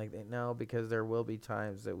anything like that. No, because there will be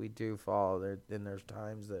times that we do fall. And there's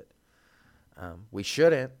times that we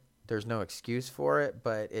shouldn't. There's no excuse for it,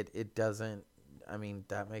 but it doesn't. I mean,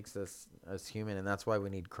 that makes us human, and that's why we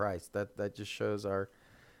need Christ. That just shows our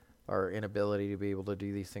inability to be able to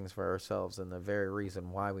do these things for ourselves. And the very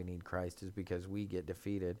reason why we need Christ is because we get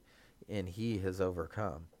defeated and he has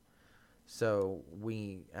overcome. So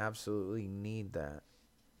we absolutely need that.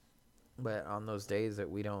 But on those days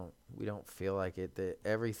that we don't feel like it, that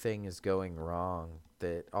everything is going wrong,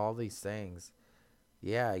 that all these things,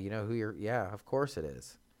 Yeah, you know who you're. Yeah, of course it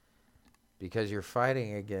is. Because you're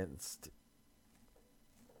fighting against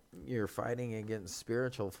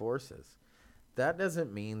spiritual forces. That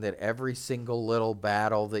doesn't mean that every single little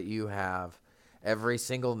battle that you have, every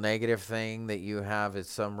single negative thing that you have is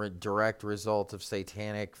some direct result of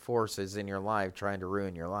satanic forces in your life trying to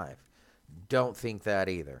ruin your life. Don't think that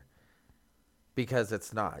either. Because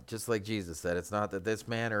it's not. Just like Jesus said, it's not that this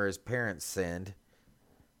man or his parents sinned.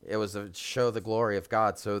 It was to show the glory of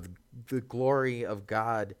God. So the glory of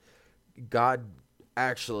God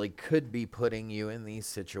actually could be putting you in these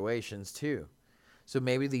situations too. So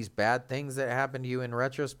maybe these bad things that happened to you in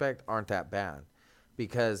retrospect aren't that bad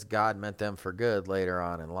because God meant them for good later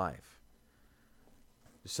on in life.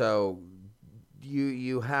 So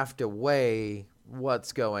you have to weigh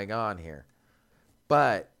what's going on here.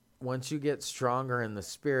 But once you get stronger in the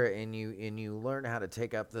spirit and you learn how to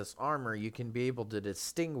take up this armor, you can be able to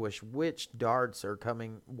distinguish which darts are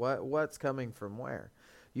coming, what's coming from where.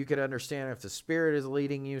 You can understand if the Spirit is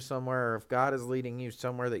leading you somewhere, or if God is leading you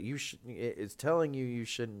somewhere that is telling you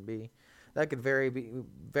shouldn't be. That could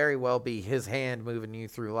very well be His hand moving you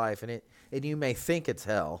through life, and you may think it's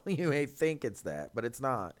hell, you may think it's that, but it's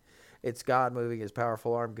not. It's God moving His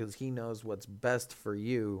powerful arm because He knows what's best for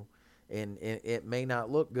you, and it may not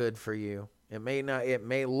look good for you. It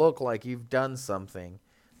may look like you've done something,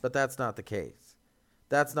 but that's not the case.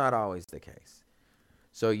 That's not always the case.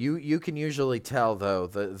 So you can usually tell, though,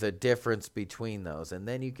 the difference between those. And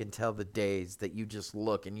then you can tell the days that you just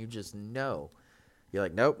look and you just know. You're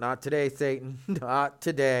like, nope, not today, Satan. Not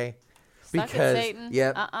today. Suck it, Satan.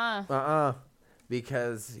 Yep.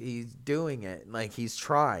 Because he's doing it. Like, he's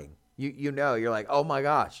trying. You know, you're like, oh, my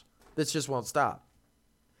gosh. This just won't stop.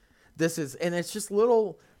 And it's just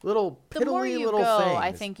little piddly the more you little go, things.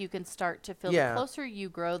 I think you can start to feel the closer you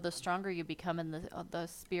grow, the stronger you become in the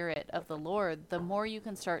spirit of the Lord, the more you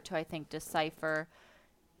can start to, I think, decipher,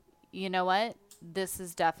 you know what? This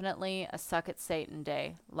is definitely a suck at Satan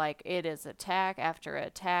day. Like, it is attack after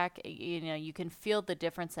attack. You know, you can feel the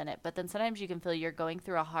difference in it. But then sometimes you can feel you're going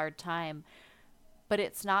through a hard time. But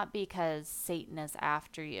it's not because Satan is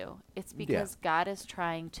after you. It's because God is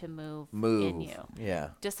trying to move in you.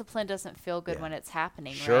 Yeah. Discipline doesn't feel good when it's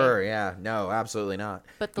happening, Sure, right? yeah. No, absolutely not.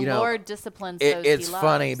 But the Lord disciplines those It's He loves.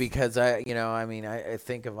 funny because I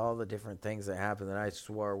think of all the different things that happened that I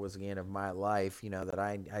swore was the end of my life, that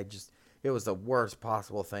I just, it was the worst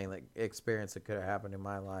possible thing, experience that could have happened in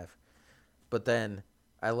my life. But then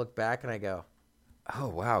I look back and I go, oh,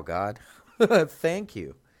 wow, God, thank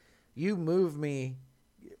you. You moved me.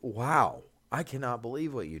 Wow. I cannot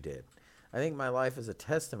believe what you did. I think my life is a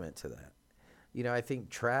testament to that. I think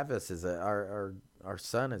Travis is our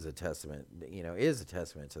son is a testament, is a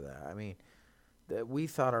testament to that. I mean, that we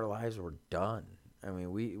thought our lives were done. I mean,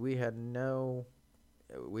 we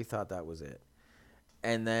thought that was it.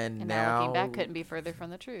 And then now looking back couldn't be further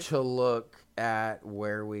from the truth. To look at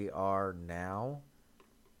where we are now,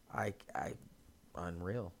 I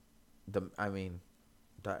unreal.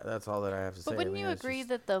 That's all that I have to say. But wouldn't you agree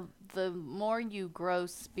that the more you grow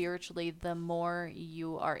spiritually, the more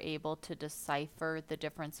you are able to decipher the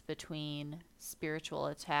difference between spiritual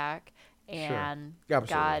attack and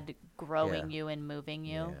God growing you and moving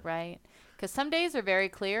you, right? Because some days are very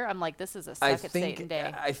clear. I'm like, this is a suck at Satan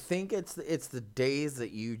day. I think it's the days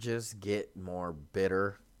that you just get more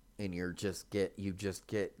bitter and you just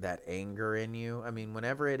get that anger in you. I mean,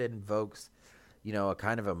 whenever it invokes a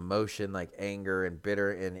kind of emotion like anger and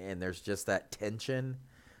bitter and there's just that tension,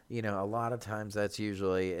 a lot of times that's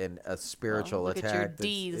usually a spiritual look attack. At your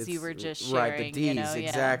D's you were just sharing. Right, the D's,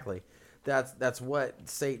 exactly. That's what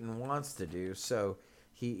Satan wants to do. So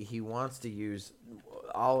he wants to use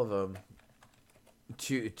all of them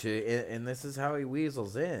to and this is how he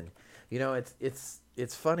weasels in.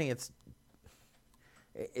 It's funny.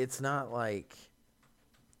 It's not like,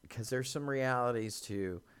 because there's some realities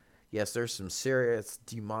to. Yes, there's some serious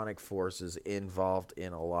demonic forces involved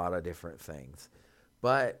in a lot of different things.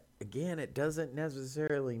 But, again, it doesn't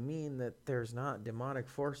necessarily mean that there's not demonic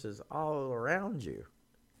forces all around you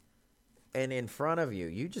and in front of you.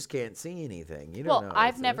 You just can't see anything. You don't know.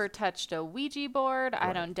 I've never touched a Ouija board. Right.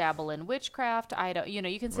 I don't dabble in witchcraft. I don't,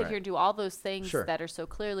 you can sit here and do all those things that are so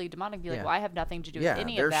clearly demonic. Be like, well, I have nothing to do with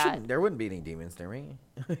any of that. There wouldn't be any demons near me.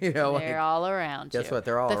 They're all around you. Guess what?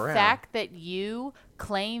 They're all around. The fact that you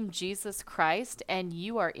claim Jesus Christ and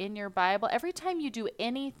you are in your Bible, every time you do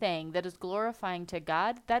anything that is glorifying to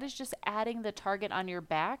God, that is just adding the target on your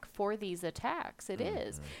back for these attacks. It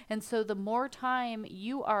is. And so the more time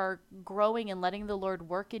you are growing and letting the Lord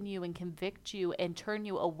work in you and convict you and turn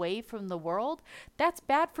you away from the world, that's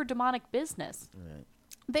bad for demonic business. Right.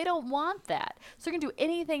 They don't want that. So they're going to do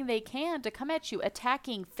anything they can to come at you,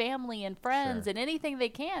 attacking family and friends Sure. and anything they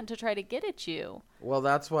can to try to get at you. Well,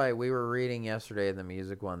 that's why we were reading yesterday in the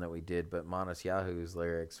music one that we did, but Manas Yahu's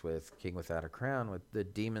lyrics with King Without a Crown, with the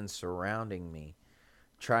demons surrounding me,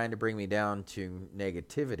 trying to bring me down to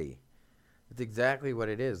negativity. It's exactly what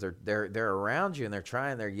it is. They're around you and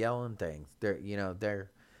they're yelling things.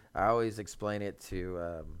 I always explain it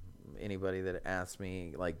to anybody that asks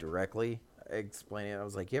me like directly. Explain it. I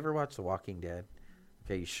was like, you ever watch The Walking Dead?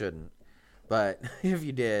 Okay, you shouldn't, but if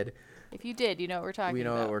you did, If you did, you know what we're talking we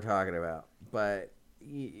know about. what we're talking about. But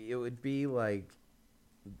it would be like,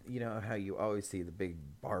 you know how you always see the big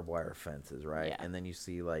barbed wire fences, right? Yeah. And then you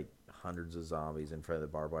see like hundreds of zombies in front of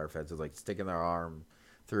the barbed wire fences, like sticking their arm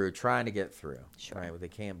through, trying to get through. Sure. Right? But they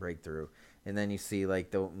can't break through. And then you see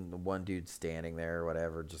like the one dude standing there or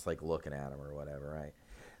whatever, just like looking at him or whatever, right?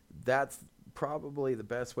 That's probably the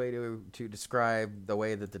best way to describe the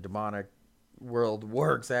way that the demonic world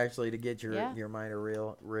works, actually, to get your mind a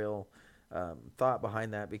real thought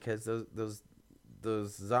behind that, because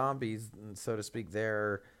those zombies, so to speak,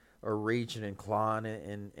 there are reaching and clawing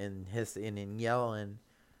and hissing and yelling,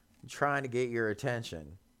 trying to get your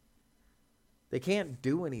attention. They can't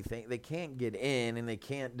do anything. They can't get in and they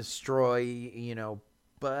can't destroy,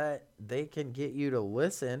 but they can get you to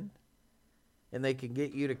listen, and they can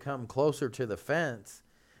get you to come closer to the fence,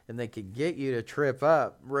 and they can get you to trip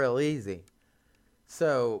up real easy.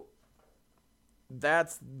 So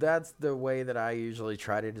that's the way that I usually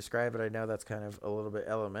try to describe it. I know that's kind of a little bit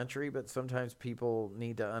elementary, but sometimes people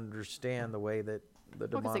need to understand the way that the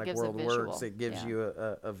demonic world works. It gives you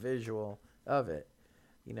a visual of it.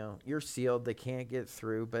 You're sealed. They can't get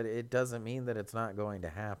through, but it doesn't mean that it's not going to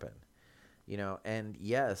happen. And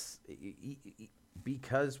yes,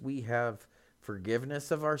 because we have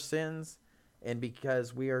forgiveness of our sins, and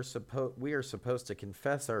because we are supposed to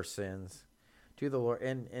confess our sins to the Lord,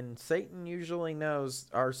 and Satan usually knows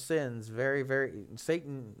our sins very, very.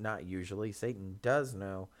 Satan does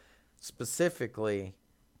know specifically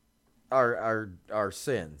our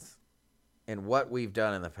sins and what we've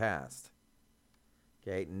done in the past.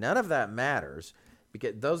 Okay, none of that matters,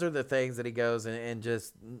 because those are the things that he goes and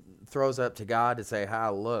just throws up to God to say,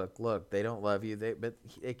 look, they don't love you. But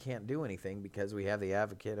they can't do anything, because we have the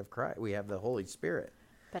advocate of Christ. We have the Holy Spirit.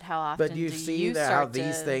 But how often But you do see you that how start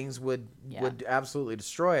these to, things would absolutely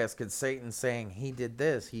destroy us, because Satan's saying, he did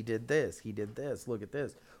this, he did this, he did this. Look at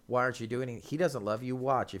this. Why aren't you doing it? He doesn't love you.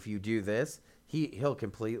 Watch. If you do this, he'll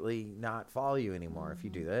completely not follow you anymore if you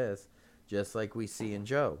do this, just like we see in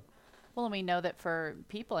Job. Well, and we know that for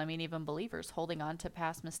people, I mean, even believers, holding on to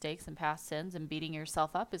past mistakes and past sins and beating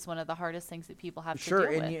yourself up is one of the hardest things that people have to deal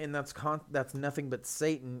with. Sure, and that's nothing but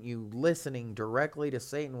Satan. You listening directly to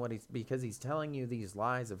Satan because he's telling you these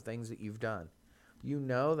lies of things that you've done. You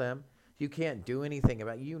know them. You can't do anything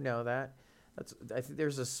about it. You know that. I think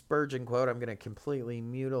there's a Spurgeon quote. I'm going to completely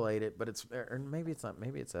mutilate it, but or maybe it's not.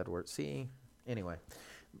 Maybe it's Edward. See, anyway.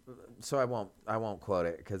 So I won't quote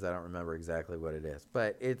it because I don't remember exactly what it is.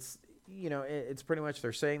 But it's it's pretty much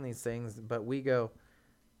they're saying these things, but we go,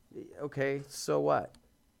 okay, so what?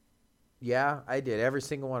 Yeah, I did every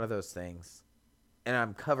single one of those things, and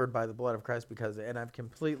I'm covered by the blood of Christ and I've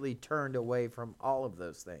completely turned away from all of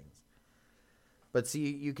those things. But see,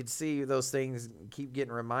 you could see those things keep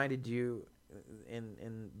getting reminded you,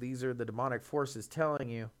 and these are the demonic forces telling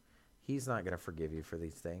you, he's not going to forgive you for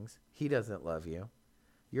these things. He doesn't love you.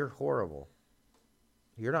 You're horrible.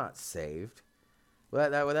 You're not saved.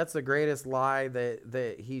 Well, that's the greatest lie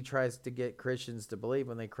that he tries to get Christians to believe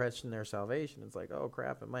when they question their salvation. It's like, oh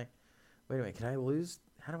crap, wait a minute, how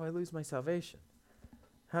do I lose my salvation?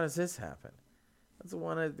 How does this happen? That's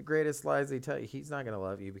one of the greatest lies they tell you. He's not going to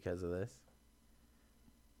love you because of this.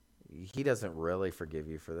 He doesn't really forgive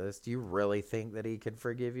you for this. Do you really think that he could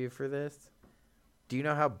forgive you for this? Do you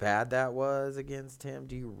know how bad that was against him?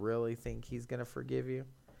 Do you really think he's going to forgive you?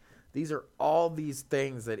 These are all these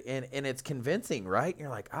things that, and it's convincing, right? And you're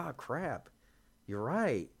like, crap, you're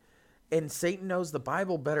right. And Satan knows the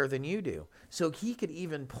Bible better than you do. So he could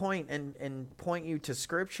even point you to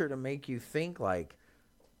Scripture to make you think like,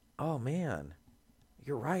 oh man,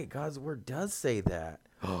 you're right. God's word does say that.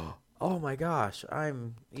 Oh my gosh,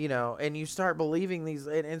 and you start believing these,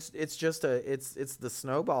 and it's the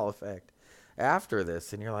snowball effect after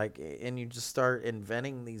this. And you're like, and you just start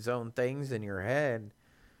inventing these own things in your head.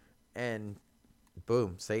 And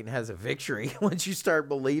boom, Satan has a victory once you start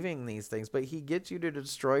believing these things. But he gets you to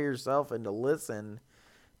destroy yourself and to listen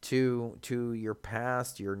to your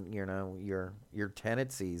past, your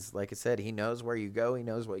tendencies. Like I said, he knows where you go. He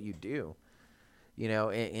knows what you do.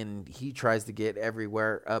 And he tries to get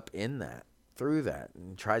everywhere up in that. through that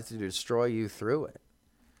and tries to destroy you through it.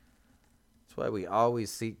 That's why we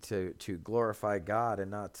always seek to glorify God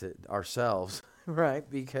and not to ourselves, right?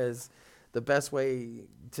 Because the best way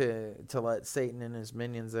to let Satan and his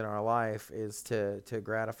minions in our life is to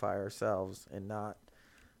gratify ourselves and not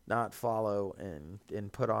follow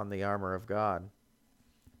and put on the armor of God.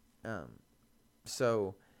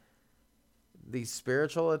 So these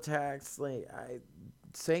spiritual attacks,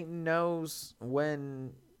 Satan knows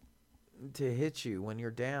when to hit you when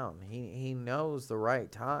you're down. He knows the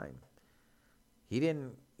right time. He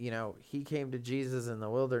didn't, he came to Jesus in the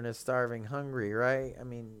wilderness starving, hungry, right? I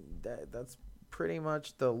mean, that's pretty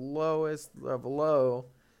much the lowest of low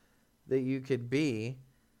that you could be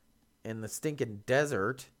in the stinking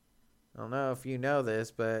desert. I don't know if you know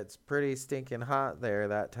this, but it's pretty stinking hot there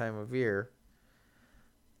that time of year.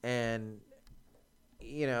 And,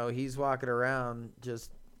 he's walking around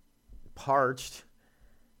just parched.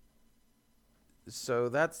 So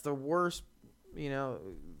that's the worst, the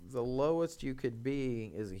lowest you could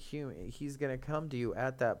be is a human. He's going to come to you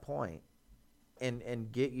at that point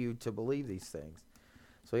and get you to believe these things.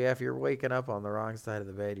 So yeah, if you're waking up on the wrong side of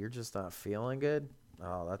the bed, you're just not feeling good.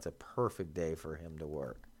 Oh, that's a perfect day for him to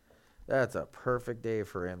work. That's a perfect day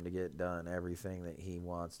for him to get done everything that he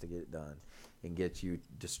wants to get done and get you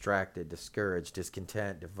distracted, discouraged,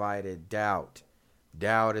 discontent, divided, doubt.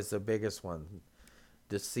 Doubt is the biggest one.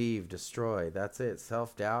 Deceive, destroy. That's it.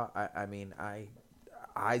 Self-doubt.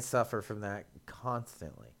 I suffer from that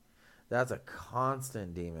constantly. That's a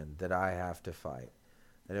constant demon that I have to fight.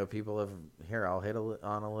 I know people have, here, I'll hit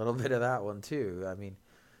on a little bit of that one too. I mean,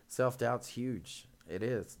 self-doubt's huge. It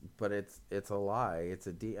is, but it's a lie.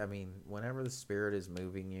 Whenever the Spirit is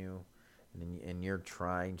moving you and you're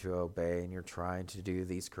trying to obey and you're trying to do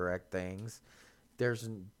these correct things, there's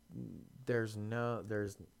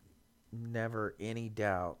never any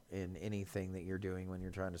doubt in anything that you're doing when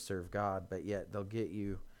you're trying to serve God, but yet they'll get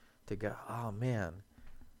you to go, oh man,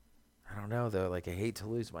 I don't know though, I hate to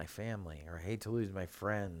lose my family, or I hate to lose my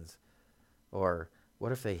friends, or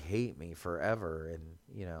what if they hate me forever, and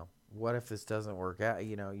what if this doesn't work out?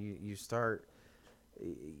 You start,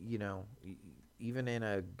 even in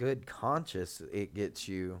a good conscience, it gets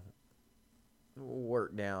you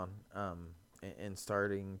worked down, and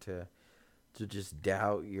starting to just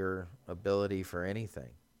doubt your ability for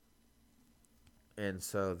anything. And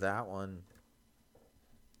so that one,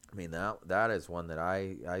 that is one that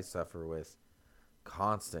I suffer with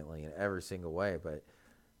constantly in every single way. But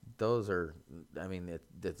those are,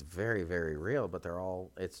 it's very, very real, but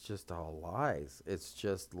it's just all lies. It's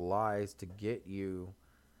just lies to get your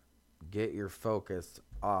focus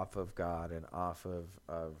off of God and off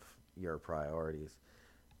of your priorities.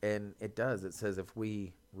 And it does. It says if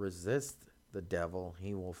we resist the devil,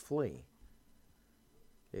 he will flee.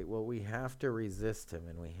 We have to resist him,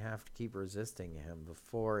 and we have to keep resisting him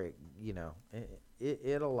before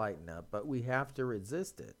it'll lighten up, but we have to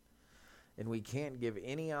resist it. And we can't give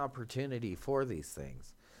any opportunity for these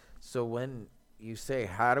things. So when you say,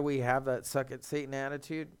 how do we have that suck at Satan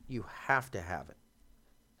attitude? You have to have it.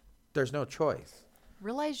 There's no choice.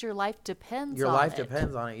 Realize your life depends on it. Your life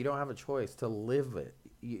depends on it. You don't have a choice to live it.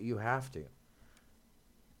 You have to.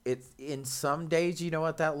 It's in some days, you know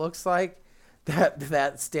what that looks like?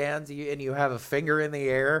 That stands you and you have a finger in the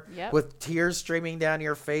air with tears streaming down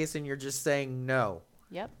your face, and you're just saying no.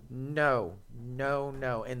 Yep. No.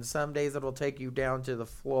 And some days it'll take you down to the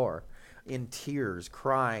floor in tears,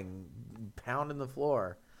 crying, pounding the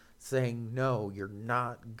floor, saying no, you're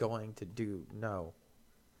not going to do no.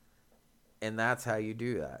 And that's how you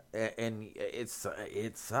do that. And it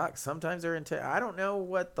sucks. Sometimes they're I don't know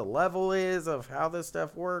what the level is of how this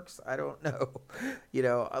stuff works. I don't know.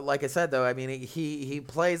 Like I said, though, he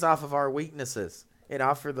plays off of our weaknesses and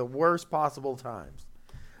off for the worst possible times.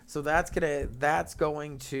 So that's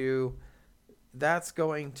going to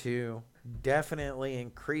definitely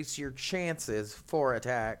increase your chances for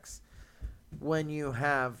attacks when you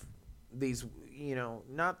have these.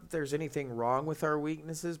 Not that there's anything wrong with our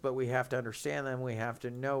weaknesses, but we have to understand them. We have to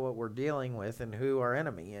know what we're dealing with and who our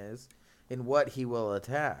enemy is and what he will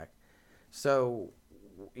attack. So,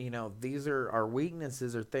 these are our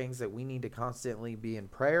weaknesses, are things that we need to constantly be in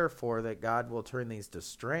prayer for, that God will turn these to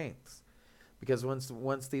strengths. Because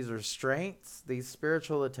once these are strengths, these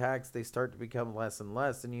spiritual attacks, they start to become less and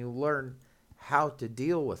less, and you learn how to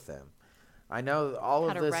deal with them. I know all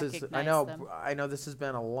of this is. I know this has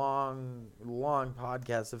been a long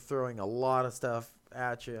podcast of throwing a lot of stuff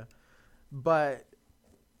at you, but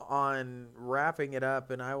on wrapping it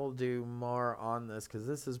up, and I will do more on this because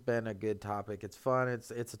this has been a good topic. It's fun.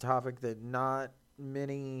 It's a topic that not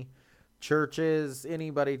many churches,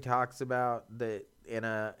 anybody talks about that in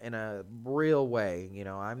a real way. You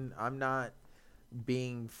know, I'm not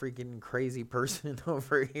being freaking crazy person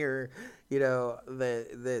over here, you know,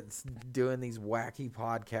 that's doing these wacky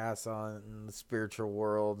podcasts on the spiritual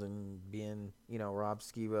world and being, you know, Rob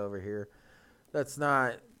Skiba over here. That's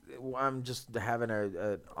not. I'm just having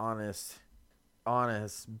a honest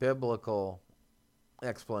biblical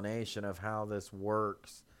explanation of how this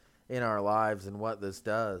works in our lives and what this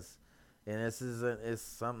does. And this is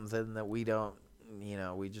something that we don't, you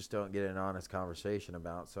know, we just don't get an honest conversation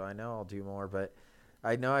about. So I know I'll do more, but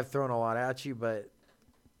I know I've thrown a lot at you, but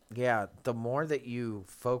yeah, the more that you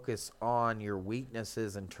focus on your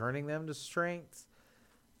weaknesses and turning them to strengths,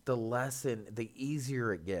 the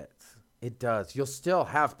easier it gets. It does. You'll still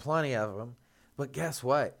have plenty of them, but guess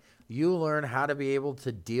what? You learn how to be able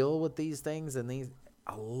to deal with these things and these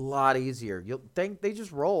a lot easier. You'll think they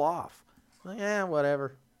just roll off. Like, yeah,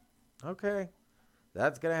 whatever. Okay,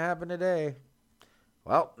 that's going to happen today.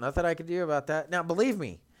 Well, nothing I can do about that. Now, believe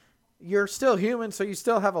me, you're still human, so you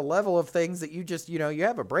still have a level of things that you just, you know, you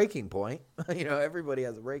have a breaking point. You know, everybody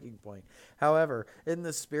has a breaking point. However, in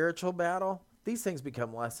the spiritual battle, these things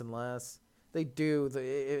become less and less. They do.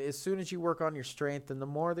 As soon as you work on your strength, and the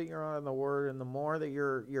more that you're on the Word, and the more that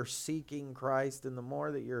you're seeking Christ, and the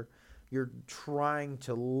more that you're trying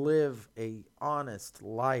to live a honest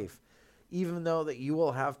life, even though that you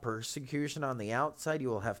will have persecution on the outside, you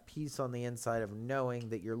will have peace on the inside of knowing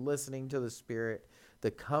that you're listening to the Spirit,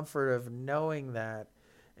 the comfort of knowing that,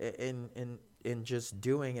 in just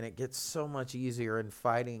doing, and it gets so much easier in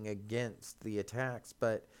fighting against the attacks.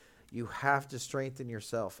 But you have to strengthen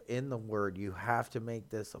yourself in the Word. You have to make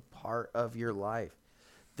this a part of your life.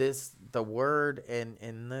 The Word,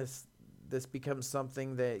 and this becomes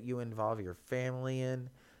something that you involve your family in,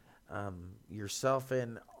 yourself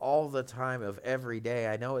in all the time of every day.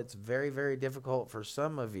 I know it's very, very difficult for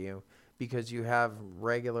some of you because you have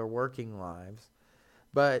regular working lives,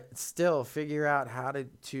 but still figure out how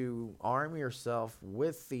to arm yourself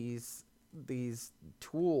with these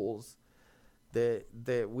tools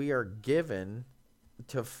that we are given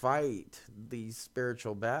to fight these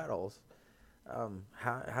spiritual battles.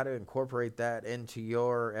 How to incorporate that into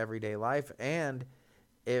your everyday life. And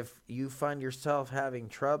if you find yourself having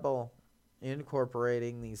trouble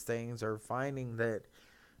incorporating these things, or finding that,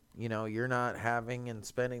 you know, you're not having and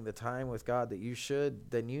spending the time with God that you should,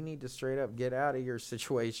 then you need to straight up get out of your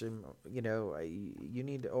situation. You know, you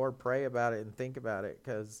need to, or pray about it and think about it,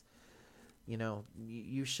 because, you know,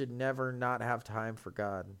 you should never not have time for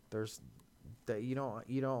God. You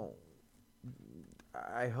don't.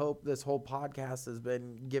 I hope this whole podcast has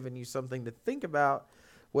been giving you something to think about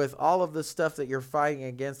with all of the stuff that you're fighting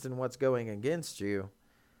against and what's going against you.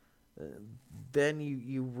 Then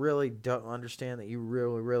you really don't understand that you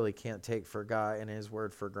really, really can't take for God and His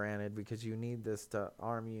Word for granted, because you need this to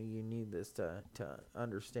arm you. You need this to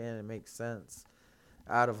understand and make sense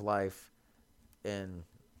out of life. And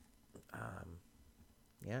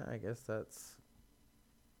yeah, I guess that's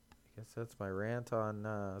my rant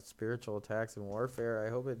on spiritual attacks and warfare. I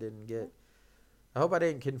hope I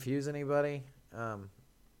didn't confuse anybody.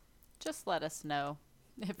 Just let us know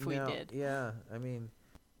if we did. Yeah, I mean,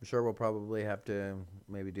 I'm sure we'll probably have to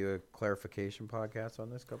maybe do a clarification podcast on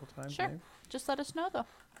this a couple times. Sure. Maybe. Just let us know, though.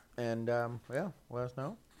 And yeah, let us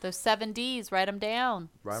know. Those 7 Ds, write them down.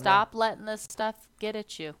 Write 'em Stop letting this stuff get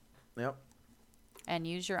at you. Yep. And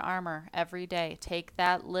use your armor every day. Take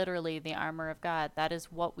that literally, the armor of God. That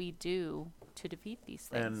is what we do to defeat these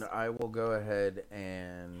things. And I will go ahead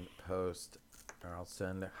and post, or I'll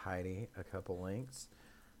send Heidi a couple links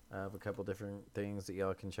of a couple different things that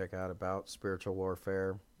y'all can check out about spiritual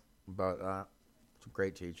warfare. But some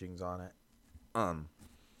great teachings on it.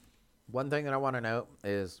 One thing that I want to note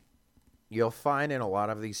is you'll find in a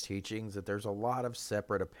lot of these teachings that there's a lot of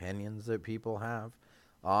separate opinions that people have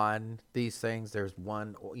on these things. There's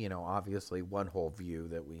one, you know, obviously one whole view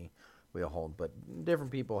that we hold, but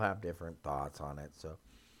different people have different thoughts on it. So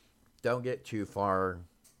don't get too far,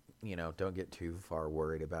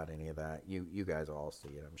 worried about any of that. You guys all see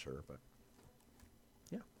it, I'm sure, but